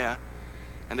Zechariah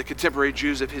and the contemporary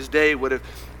Jews of his day would have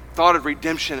thought of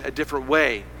redemption a different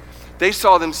way. They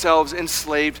saw themselves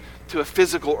enslaved to a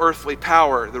physical earthly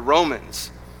power, the Romans.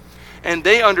 And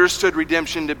they understood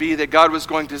redemption to be that God was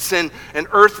going to send an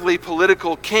earthly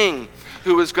political king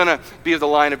who was going to be of the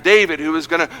line of David, who was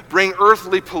going to bring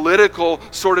earthly political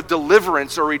sort of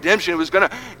deliverance or redemption, who was going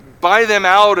to buy them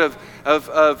out of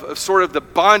sort of the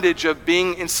bondage of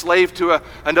being enslaved to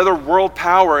another world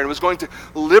power, and was going to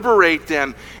liberate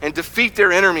them and defeat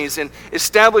their enemies and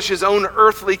establish his own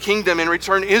earthly kingdom and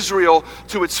return Israel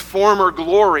to its former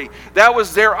glory. That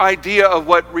was their idea of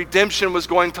what redemption was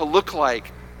going to look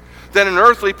like. That an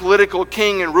earthly political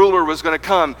king and ruler was going to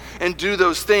come and do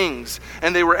those things.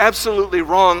 And they were absolutely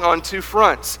wrong on two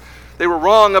fronts. They were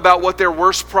wrong about what their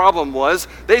worst problem was.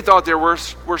 They thought their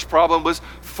worst problem was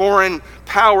foreign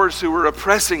powers who were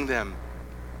oppressing them.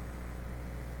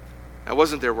 That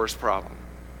wasn't their worst problem.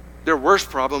 Their worst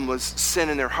problem was sin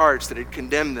in their hearts that had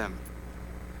condemned them.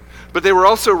 But they were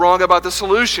also wrong about the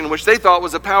solution, which they thought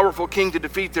was a powerful king to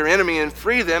defeat their enemy and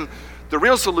free them. The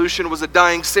real solution was a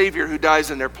dying Savior who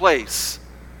dies in their place.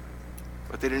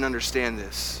 But they didn't understand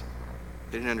this.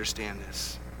 They didn't understand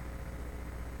this.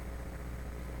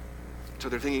 So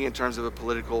they're thinking in terms of a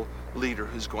political leader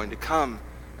who's going to come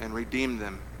and redeem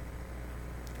them.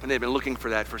 And they've been looking for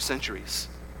that for centuries.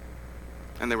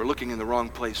 And they were looking in the wrong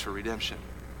place for redemption.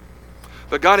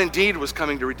 But God indeed was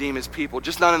coming to redeem his people,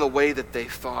 just not in the way that they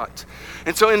thought.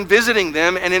 And so in visiting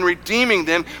them and in redeeming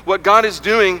them, what God is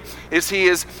doing is he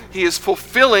is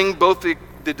fulfilling both the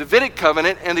Davidic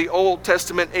covenant and the Old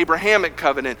Testament Abrahamic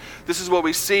covenant. This is what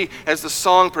we see as the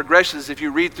song progresses. If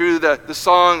you read through the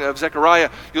song of Zechariah,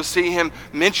 you'll see him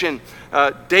mention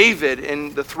David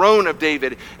and the throne of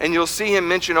David. And you'll see him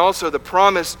mention also the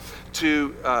promise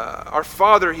to our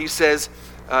father, he says,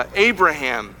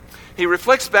 Abraham. He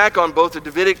reflects back on both the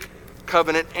Davidic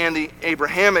covenant and the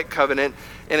Abrahamic covenant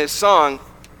in his song.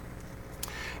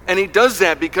 And he does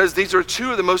that because these are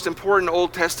two of the most important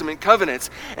Old Testament covenants.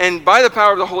 And by the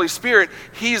power of the Holy Spirit,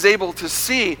 he's able to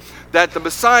see that the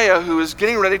Messiah who is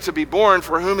getting ready to be born,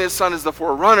 for whom his son is the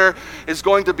forerunner, is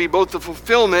going to be both the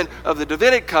fulfillment of the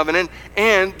Davidic covenant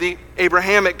and the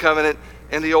Abrahamic covenant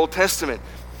in the Old Testament.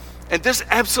 And this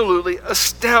absolutely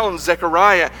astounds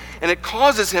Zechariah, and it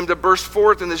causes him to burst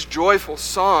forth in this joyful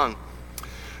song.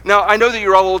 Now, I know that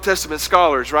you're all Old Testament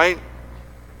scholars, right?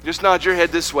 Just nod your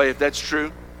head this way if that's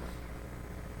true.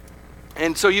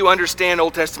 And so you understand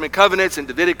Old Testament covenants and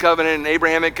Davidic covenant and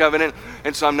Abrahamic covenant,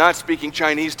 and so I'm not speaking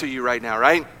Chinese to you right now,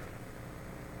 right?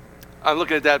 I'm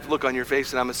looking at that look on your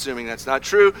face, and I'm assuming that's not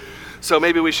true. So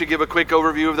maybe we should give a quick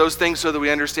overview of those things so that we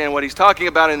understand what he's talking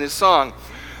about in this song.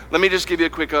 Let me just give you a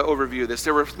quick overview of this.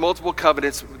 There were multiple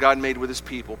covenants God made with his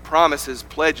people, promises,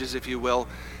 pledges, if you will,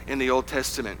 in the Old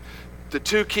Testament. The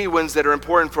two key ones that are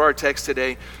important for our text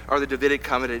today are the Davidic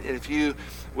covenant. And if you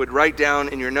would write down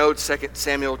in your notes 2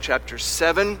 Samuel chapter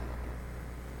 7,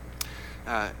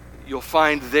 you'll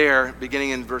find there,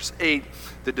 beginning in verse 8,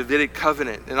 the Davidic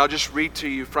covenant. And I'll just read to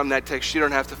you from that text. You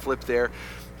don't have to flip there.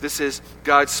 This is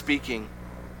God speaking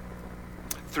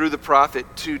through the prophet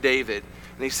to David.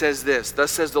 And he says this,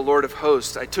 "Thus says the Lord of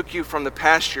hosts, I took you from the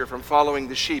pasture, from following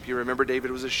the sheep." You remember David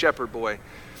was a shepherd boy.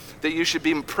 "That you should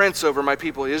be prince over my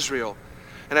people Israel.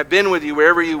 And I've been with you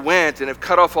wherever you went, and have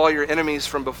cut off all your enemies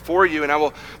from before you. And I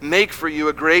will make for you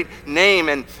a great name,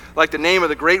 and like the name of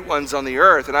the great ones on the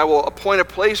earth. And I will appoint a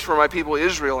place for my people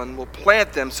Israel, and will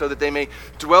plant them so that they may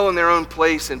dwell in their own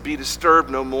place and be disturbed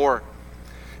no more.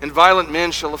 And violent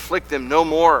men shall afflict them no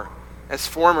more, as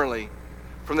formerly,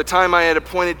 from the time I had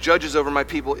appointed judges over my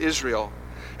people Israel.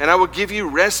 And I will give you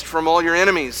rest from all your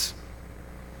enemies.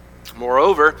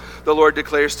 Moreover, the Lord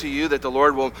declares to you that the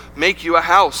Lord will make you a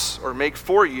house," or make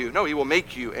for you. No, he will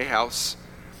make you a house.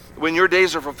 "When your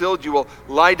days are fulfilled, you will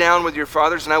lie down with your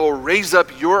fathers, and I will raise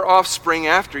up your offspring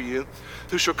after you,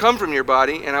 who shall come from your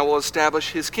body, and I will establish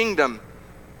his kingdom.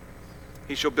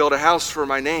 He shall build a house for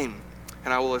my name,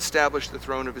 and I will establish the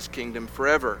throne of his kingdom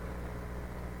forever.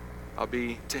 I'll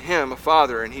be to him a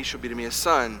father, and he shall be to me a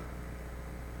son.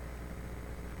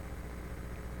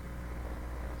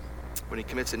 When he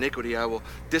commits iniquity, I will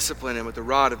discipline him with the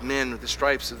rod of men, with the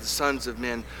stripes of the sons of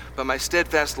men. But my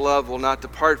steadfast love will not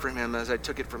depart from him, as I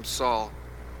took it from Saul,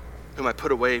 whom I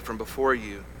put away from before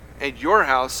you. And your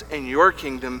house and your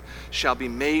kingdom shall be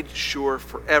made sure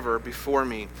forever before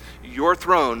me. Your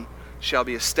throne shall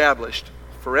be established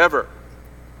forever."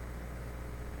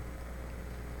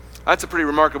 That's a pretty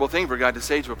remarkable thing for God to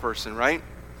say to a person, right?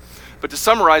 But to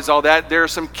summarize all that, there are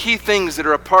some key things that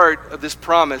are a part of this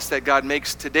promise that God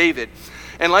makes to David.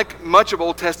 And like much of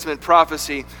Old Testament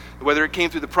prophecy, whether it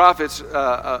came through the prophets,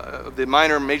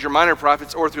 the major minor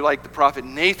prophets, or through like the prophet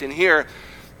Nathan here,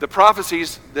 the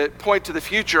prophecies that point to the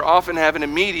future often have an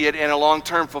immediate and a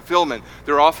long-term fulfillment.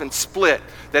 They're often split.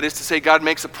 That is to say, God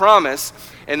makes a promise,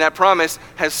 and that promise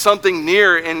has something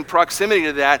near in proximity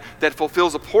to that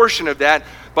fulfills a portion of that,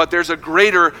 but there's a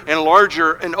greater and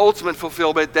larger and ultimate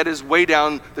fulfillment that is way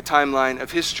down the timeline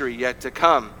of history yet to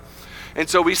come. And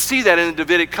so we see that in the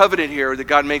Davidic covenant here that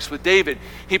God makes with David.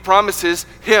 He promises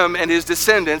him and his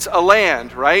descendants a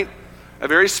land, right? A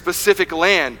very specific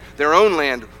land, their own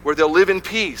land, where they'll live in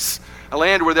peace. A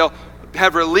land where they'll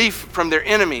have relief from their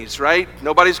enemies, right?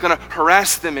 Nobody's going to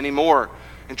harass them anymore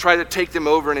and try to take them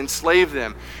over and enslave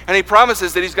them. And he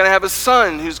promises that he's going to have a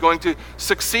son who's going to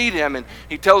succeed him. And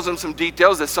he tells them some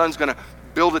details. The son's going to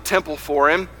build a temple for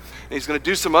him. And he's going to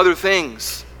do some other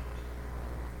things.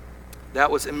 That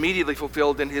was immediately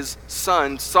fulfilled in his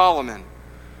son, Solomon,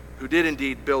 who did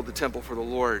indeed build the temple for the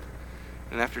Lord.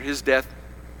 And after his death,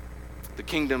 the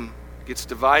kingdom gets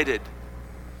divided.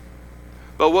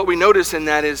 But what we notice in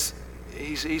that is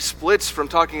he splits from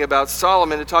talking about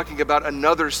Solomon to talking about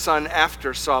another son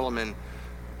after Solomon.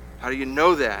 How do you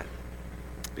know that?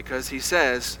 Because he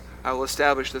says, "I will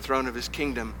establish the throne of his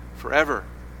kingdom forever."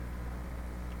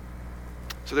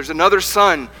 So there's another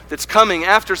son that's coming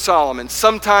after Solomon,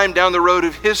 sometime down the road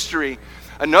of history.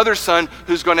 Another son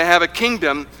who's going to have a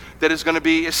kingdom that is going to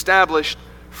be established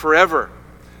forever.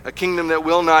 A kingdom that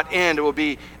will not end. It will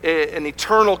be an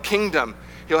eternal kingdom.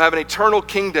 He'll have an eternal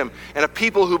kingdom and a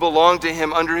people who belong to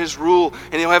him under his rule.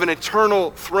 And he'll have an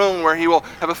eternal throne where he will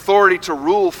have authority to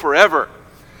rule forever.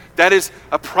 That is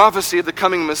a prophecy of the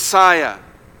coming Messiah.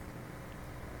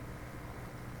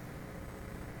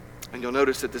 And you'll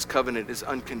notice that this covenant is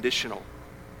unconditional.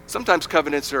 Sometimes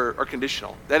covenants are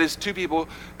conditional. That is, two people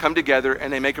come together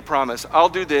and they make a promise. I'll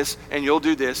do this and you'll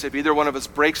do this. If either one of us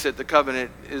breaks it, the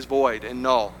covenant is void and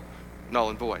null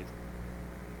and void.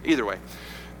 Either way.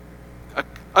 An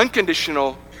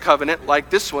unconditional covenant like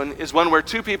this one is one where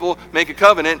two people make a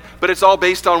covenant, but it's all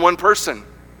based on one person.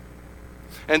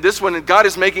 And this one, God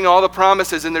is making all the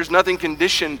promises, and there's nothing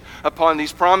conditioned upon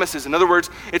these promises. In other words,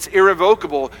 it's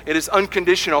irrevocable. It is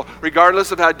unconditional.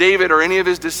 Regardless of how David or any of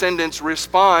his descendants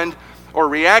respond, or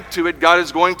react to it, God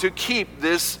is going to keep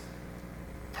this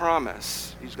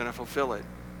promise. He's going to fulfill it.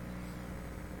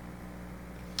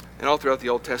 And all throughout the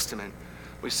Old Testament,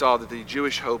 we saw that the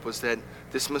Jewish hope was that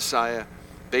this Messiah,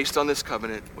 based on this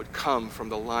covenant, would come from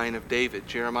the line of David.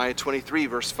 Jeremiah 23,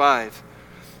 verse 5.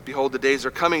 Behold, the days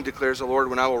are coming, declares the Lord,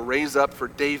 when I will raise up for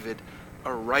David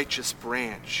a righteous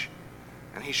branch,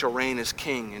 and he shall reign as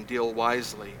king and deal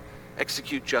wisely,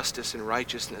 execute justice and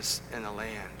righteousness in the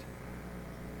land.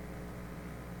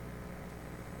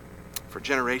 For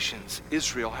generations,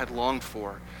 Israel had longed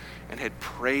for and had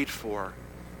prayed for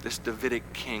this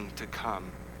Davidic king to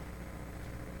come.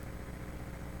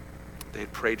 They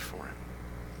had prayed for him.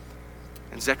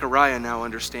 And Zechariah now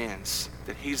understands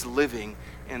that he's living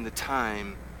in the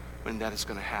time when that is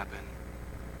going to happen.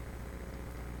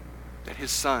 That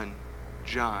his son,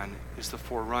 John, is the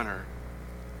forerunner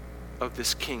of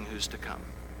this king who's to come,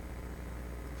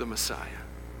 the Messiah.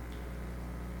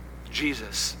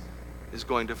 Jesus is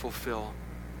going to fulfill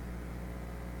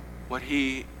what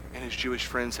he and his Jewish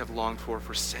friends have longed for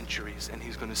centuries, and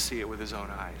he's going to see it with his own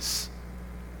eyes.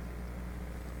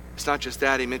 It's not just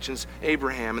that. He mentions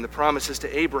Abraham and the promises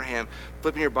to Abraham.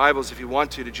 Flip in your Bibles, if you want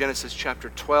to Genesis chapter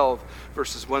 12,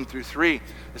 verses 1 through 3.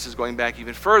 This is going back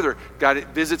even further. God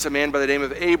visits a man by the name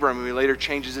of Abram, and he later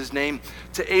changes his name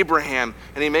to Abraham,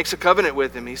 and he makes a covenant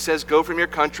with him. He says, go from your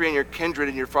country and your kindred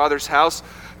and your father's house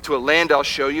to a land I'll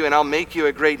show you, and I'll make you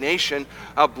a great nation.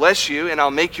 I'll bless you, and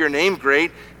I'll make your name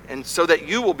great, and so that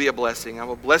you will be a blessing. I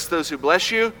will bless those who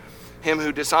bless you. Him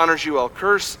who dishonors you I'll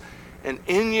curse, and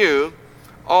in you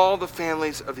all the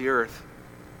families of the earth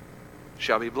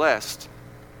shall be blessed.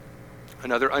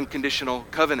 Another unconditional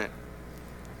covenant.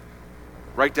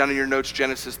 Write down in your notes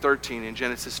Genesis 13 and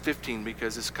Genesis 15,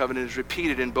 because this covenant is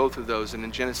repeated in both of those. And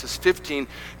in Genesis 15,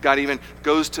 God even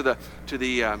goes to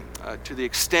the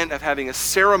extent of having a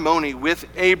ceremony with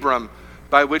Abram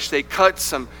by which they cut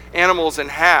some animals in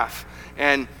half,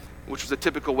 and which was a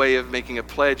typical way of making a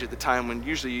pledge at the time, when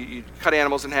usually you cut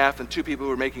animals in half and two people who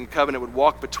were making a covenant would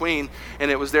walk between,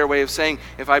 and it was their way of saying,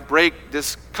 if I break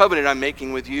this covenant I'm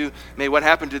making with you, may what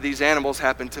happened to these animals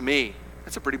happen to me.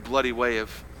 That's a pretty bloody way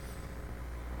of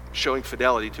showing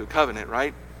fidelity to a covenant,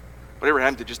 right? Whatever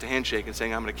happened to just a handshake and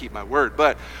saying, I'm going to keep my word.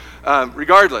 But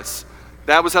regardless,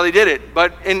 that was how they did it.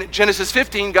 But in Genesis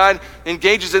 15, God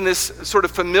engages in this sort of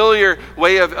familiar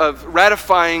way of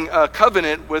ratifying a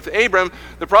covenant with Abram.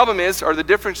 The problem is, or the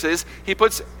difference is, he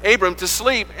puts Abram to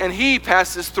sleep, and he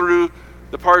passes through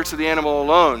the parts of the animal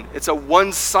alone. It's a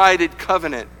one-sided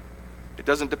covenant. It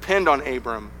doesn't depend on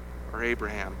Abram or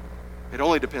Abraham. It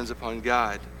only depends upon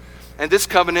God. And this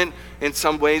covenant, in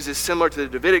some ways, is similar to the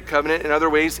Davidic covenant. In other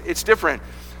ways, it's different.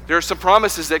 There are some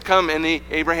promises that come in the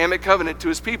Abrahamic covenant to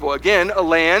his people. Again, a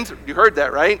land. You heard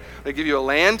that, right? They give you a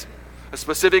land, a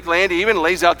specific land. He even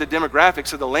lays out the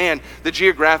demographics of the land, the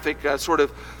geographic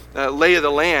lay of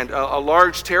the land, a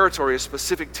large territory, a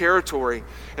specific territory.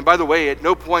 And by the way, at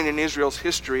no point in Israel's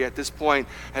history at this point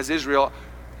has Israel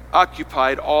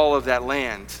occupied all of that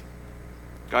land.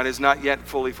 God has not yet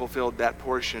fully fulfilled that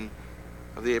portion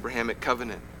of the Abrahamic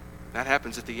covenant. That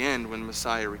happens at the end when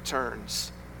Messiah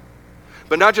returns.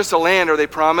 But not just a land are they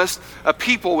promised, a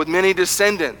people with many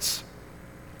descendants,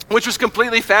 which was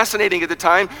completely fascinating at the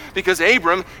time, because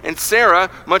Abram and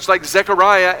Sarah, much like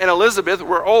Zechariah and Elizabeth,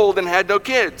 were old and had no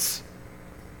kids.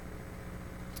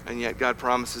 And yet God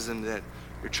promises them that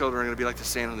your children are going to be like the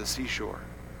sand on the seashore.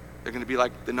 They're going to be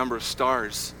like the number of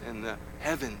stars in the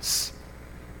heavens.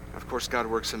 Of course, God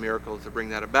works a miracle to bring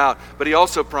that about. But he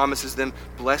also promises them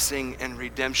blessing and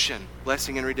redemption.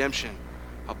 Blessing and redemption.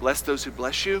 I'll bless those who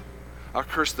bless you. I'll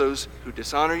curse those who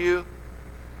dishonor you.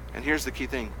 And here's the key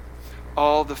thing.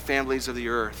 All the families of the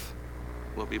earth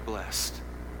will be blessed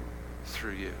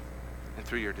through you and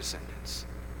through your descendants.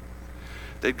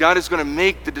 That God is going to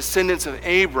make the descendants of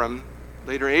Abram,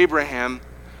 later Abraham,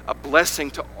 a blessing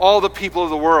to all the people of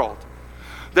the world.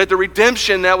 That the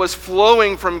redemption that was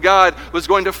flowing from God was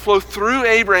going to flow through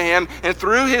Abraham and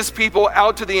through his people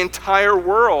out to the entire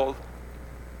world.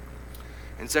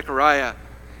 And Zechariah,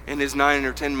 in his 9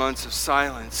 or 10 months of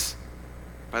silence,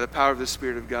 by the power of the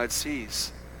Spirit of God,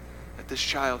 sees that this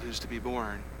child who's to be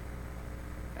born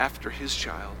after his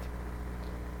child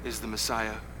is the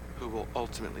Messiah who will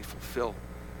ultimately fulfill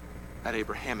that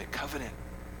Abrahamic covenant.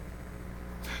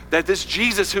 That this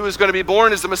Jesus who is going to be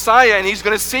born is the Messiah, and he's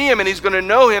going to see him and he's going to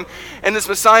know him, and this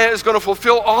Messiah is going to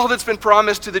fulfill all that's been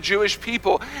promised to the Jewish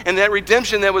people, and that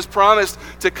redemption that was promised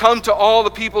to come to all the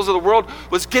peoples of the world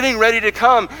was getting ready to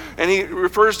come. And he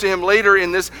refers to him later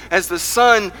in this as the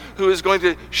sun who is going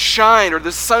to shine, or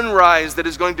the sunrise that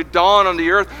is going to dawn on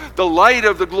the earth. The light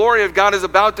of the glory of God is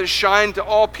about to shine to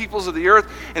all peoples of the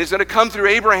earth, and he's going to come through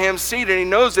Abraham's seed, and he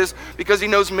knows this because he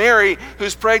knows Mary,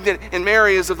 who's pregnant, and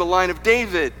Mary is of the line of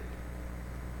David.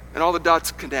 And all the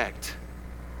dots connect.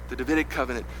 The Davidic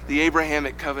covenant, the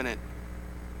Abrahamic covenant.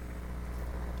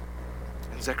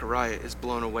 And Zechariah is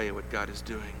blown away at what God is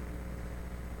doing.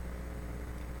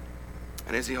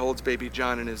 And as he holds baby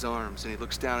John in his arms, and he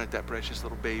looks down at that precious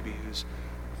little baby who's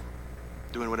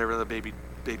doing whatever the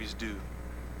babies do,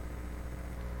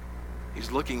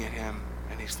 he's looking at him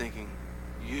and he's thinking,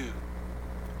 you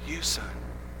son,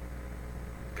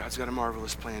 God's got a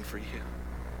marvelous plan for you.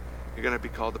 You're going to be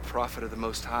called the prophet of the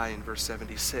Most High in verse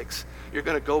 76. You're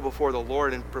going to go before the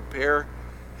Lord and prepare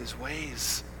his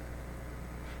ways.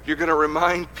 You're going to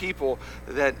remind people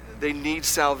that they need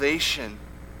salvation.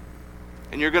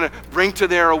 And you're going to bring to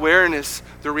their awareness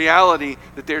the reality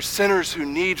that they're sinners who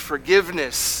need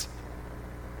forgiveness.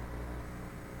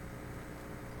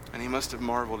 And he must have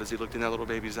marveled as he looked in that little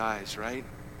baby's eyes, right?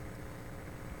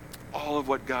 All of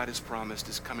what God has promised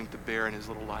is coming to bear in his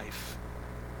little life.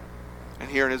 And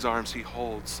here in his arms, he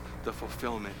holds the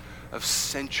fulfillment of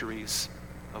centuries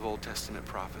of Old Testament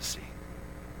prophecy.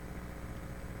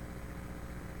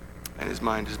 And his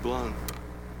mind is blown.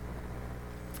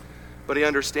 But he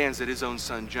understands that his own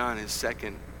son John is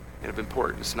second and of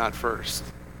importance, not first.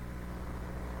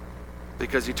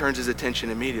 Because he turns his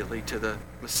attention immediately to the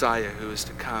Messiah who is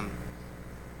to come.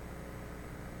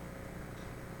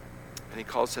 And he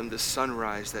calls him the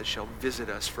sunrise that shall visit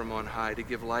us from on high, to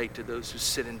give light to those who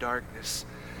sit in darkness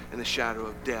and the shadow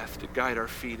of death, to guide our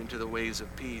feet into the ways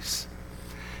of peace.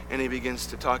 And he begins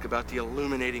to talk about the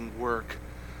illuminating work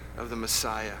of the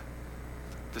Messiah,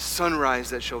 the sunrise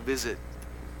that shall visit,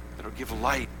 that will give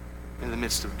light in the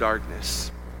midst of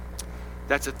darkness.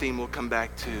 That's a theme we'll come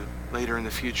back to later in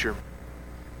the future.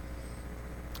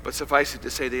 But suffice it to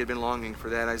say, they had been longing for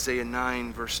that. Isaiah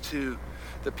 9, verse 2,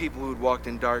 the people who had walked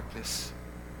in darkness,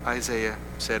 Isaiah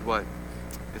said what?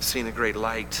 Have seen a great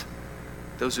light.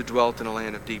 Those who dwelt in a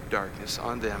land of deep darkness,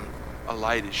 on them a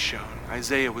light is shone.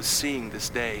 Isaiah was seeing this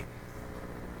day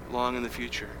long in the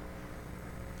future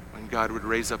when God would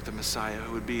raise up the Messiah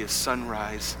who would be a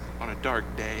sunrise on a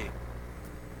dark day.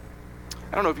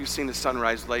 I don't know if you've seen the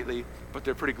sunrise lately, but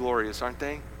they're pretty glorious, aren't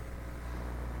they?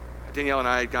 Danielle and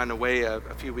I had gotten away a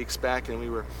few weeks back,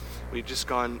 and we'd just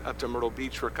gone up to Myrtle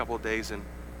Beach for a couple of days, and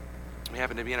we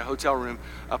happened to be in a hotel room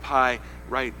up high,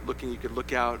 right, you could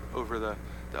look out over the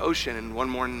ocean. And one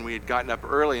morning we had gotten up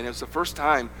early, and it was the first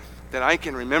time that I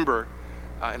can remember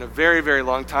in a very, very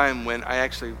long time when I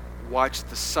actually watched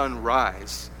the sun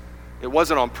rise. It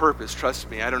wasn't on purpose, trust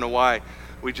me. I don't know why.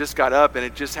 We just got up and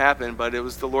it just happened, but it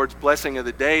was the Lord's blessing of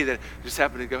the day that just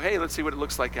happened to go, hey, let's see what it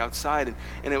looks like outside.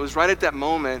 And it was right at that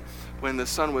moment when the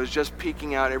sun was just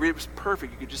peeking out. It was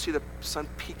perfect. You could just see the sun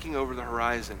peeking over the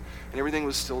horizon, and everything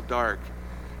was still dark.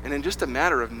 And in just a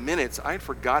matter of minutes, I had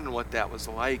forgotten what that was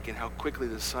like and how quickly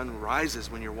the sun rises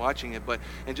when you're watching it. But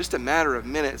in just a matter of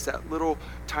minutes, that little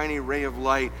tiny ray of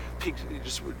light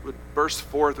just would burst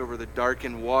forth over the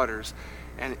darkened waters.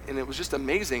 And it was just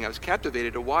amazing. I was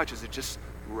captivated to watch as it just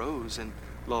rose and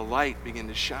the light began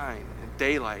to shine, and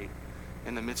daylight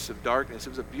in the midst of darkness. It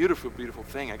was a beautiful, beautiful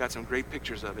thing. I got some great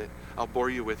pictures of it I'll bore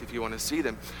you with if you want to see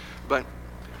them. But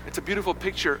it's a beautiful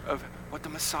picture of what the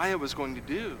Messiah was going to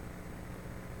do.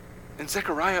 And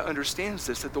Zechariah understands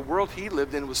this, that the world he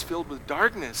lived in was filled with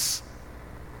darkness.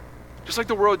 Just like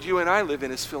the world you and I live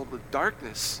in is filled with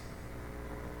darkness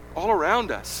all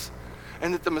around us.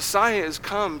 And that the Messiah has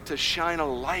come to shine a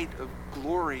light of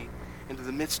glory into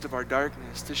the midst of our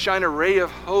darkness, to shine a ray of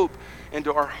hope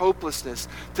into our hopelessness,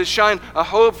 to shine a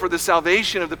hope for the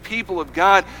salvation of the people of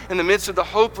God in the midst of the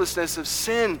hopelessness of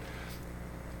sin.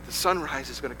 The sunrise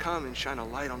is going to come and shine a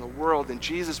light on the world. And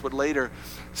Jesus would later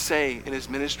say in his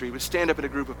ministry, he would stand up in a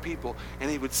group of people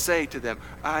and he would say to them,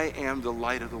 I am the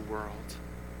light of the world.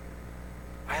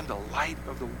 I am the light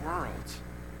of the world.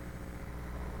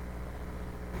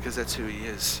 Because that's who he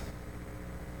is.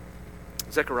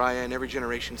 Zechariah and every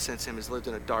generation since him has lived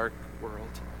in a dark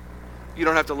world. You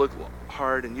don't have to look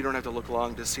hard and you don't have to look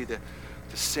long to see the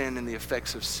sin and the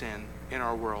effects of sin in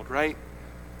our world, right?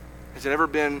 Has it ever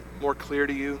been more clear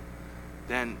to you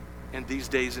than in these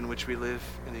days in which we live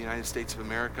in the United States of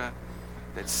America,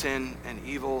 that sin and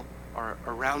evil are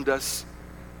around us,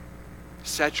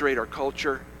 saturate our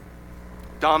culture,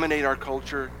 dominate our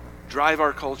culture, drive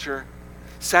our culture,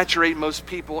 saturate most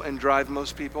people and drive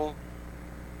most people.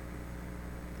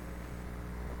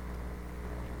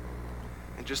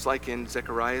 And just like in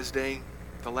Zechariah's day,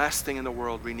 the last thing in the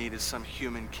world we need is some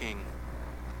human king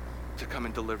to come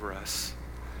and deliver us.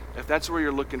 If that's where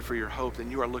you're looking for your hope,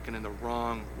 then you are looking in the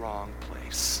wrong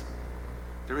place.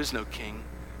 There is no king.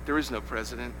 There is no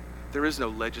president. There is no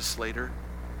legislator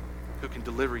who can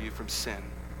deliver you from sin,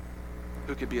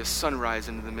 who can be a sunrise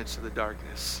into the midst of the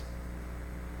darkness.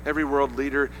 Every world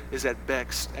leader is at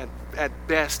best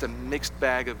a mixed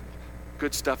bag of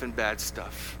good stuff and bad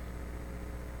stuff.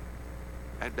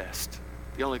 At best.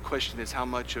 The only question is how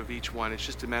much of each one. It's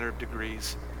just a matter of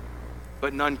degrees.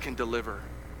 But none can deliver.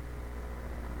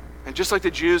 And just like the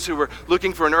Jews who were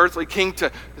looking for an earthly king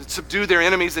to subdue their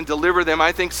enemies and deliver them,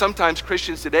 I think sometimes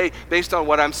Christians today, based on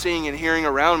what I'm seeing and hearing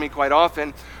around me quite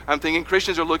often, I'm thinking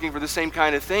Christians are looking for the same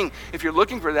kind of thing. If you're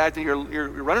looking for that, then you're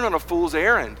running on a fool's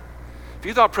errand. If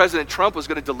you thought President Trump was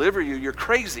going to deliver you, you're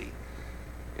crazy.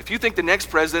 If you think the next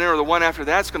president or the one after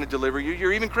that's going to deliver you,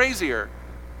 you're even crazier.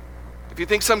 If you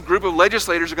think some group of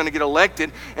legislators are going to get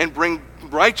elected and bring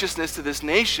righteousness to this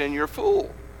nation, you're a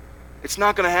fool. It's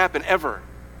not going to happen ever.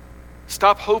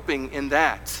 Stop hoping in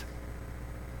that.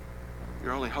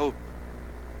 Your only hope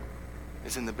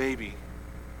is in the baby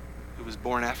who was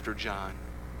born after John.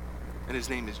 And his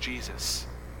name is Jesus,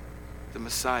 the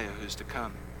Messiah who's to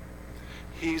come.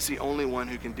 He's the only one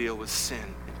who can deal with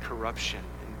sin and corruption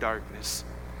and darkness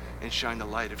and shine the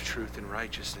light of truth and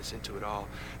righteousness into it all.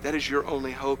 That is your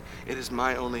only hope. It is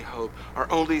my only hope. Our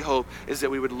only hope is that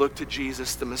we would look to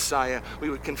Jesus, the Messiah. We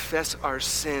would confess our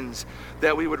sins,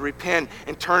 that we would repent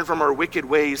and turn from our wicked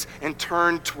ways and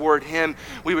turn toward him.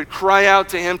 We would cry out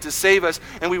to him to save us,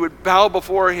 and we would bow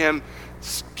before him,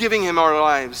 giving him our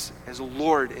lives as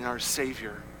Lord and our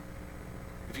Savior.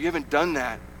 If you haven't done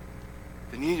that,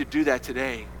 then you need to do that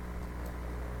today,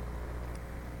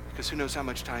 because who knows how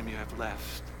much time you have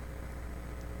left.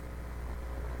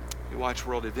 You watch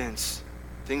world events,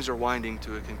 things are winding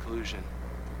to a conclusion.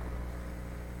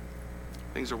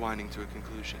 Things are winding to a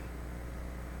conclusion.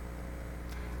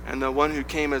 And the one who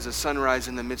came as a sunrise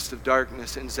in the midst of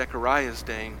darkness in Zechariah's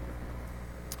day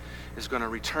is going to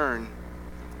return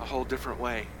a whole different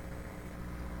way.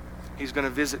 He's going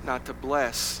to visit not to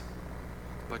bless,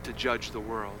 but to judge the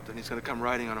world. And he's going to come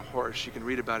riding on a horse. You can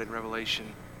read about it in Revelation.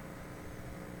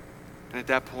 And at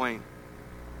that point,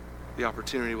 the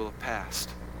opportunity will have passed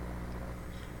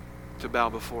to bow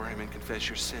before him and confess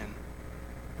your sin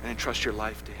and entrust your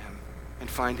life to him and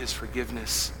find his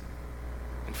forgiveness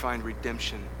and find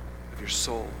redemption of your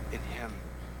soul in him.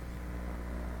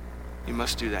 You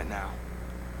must do that now.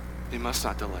 You must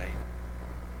not delay.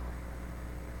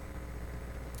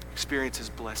 Experience his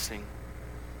blessing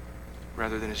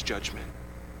rather than his judgment.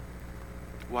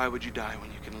 Why would you die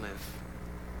when you can live?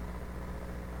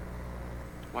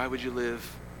 Why would you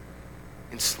live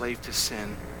enslaved to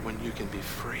sin when you can be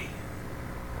free?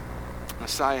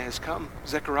 Messiah has come.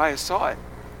 Zechariah saw it.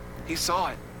 He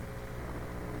saw it.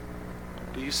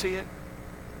 Do you see it?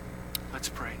 Let's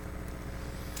pray.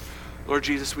 Lord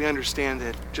Jesus, we understand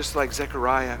that just like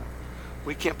Zechariah,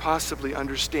 we can't possibly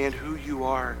understand who you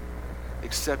are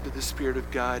except that the Spirit of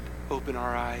God open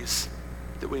our eyes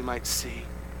that we might see.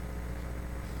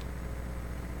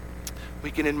 We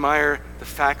can admire the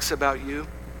facts about you.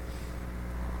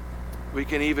 We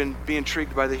can even be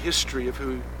intrigued by the history of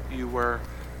who you were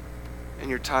in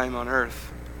your time on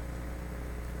earth.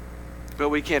 But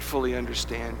we can't fully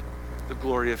understand the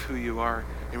glory of who you are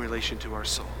in relation to our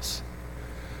souls.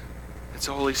 And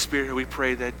so, Holy Spirit, we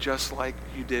pray that just like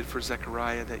you did for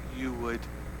Zechariah, that you would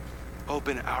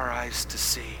open our eyes to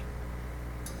see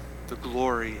the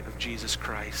glory of Jesus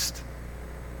Christ,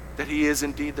 that he is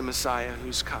indeed the Messiah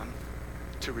who's come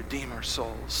to redeem our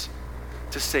souls,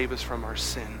 to save us from our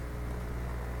sin,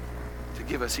 to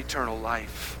give us eternal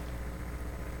life.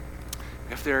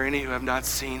 If there are any who have not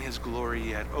seen his glory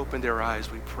yet, open their eyes,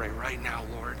 we pray right now,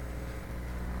 Lord,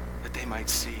 that they might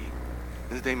see,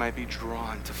 and that they might be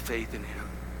drawn to faith in him.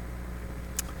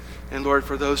 And Lord,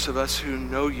 for those of us who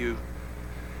know you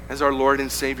as our Lord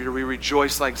and Savior, we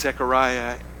rejoice like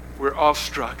Zechariah. We're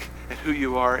awestruck at who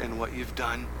you are and what you've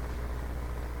done.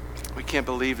 We can't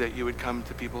believe that you would come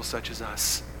to people such as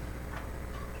us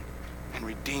and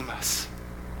redeem us.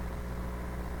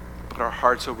 But our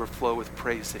hearts overflow with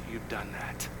praise that you've done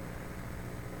that.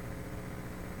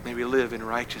 May we live in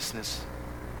righteousness.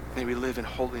 May we live in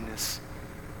holiness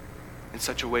in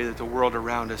such a way that the world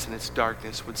around us in its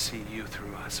darkness would see you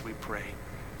through us. We pray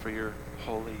for your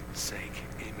holy sake.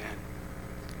 Amen.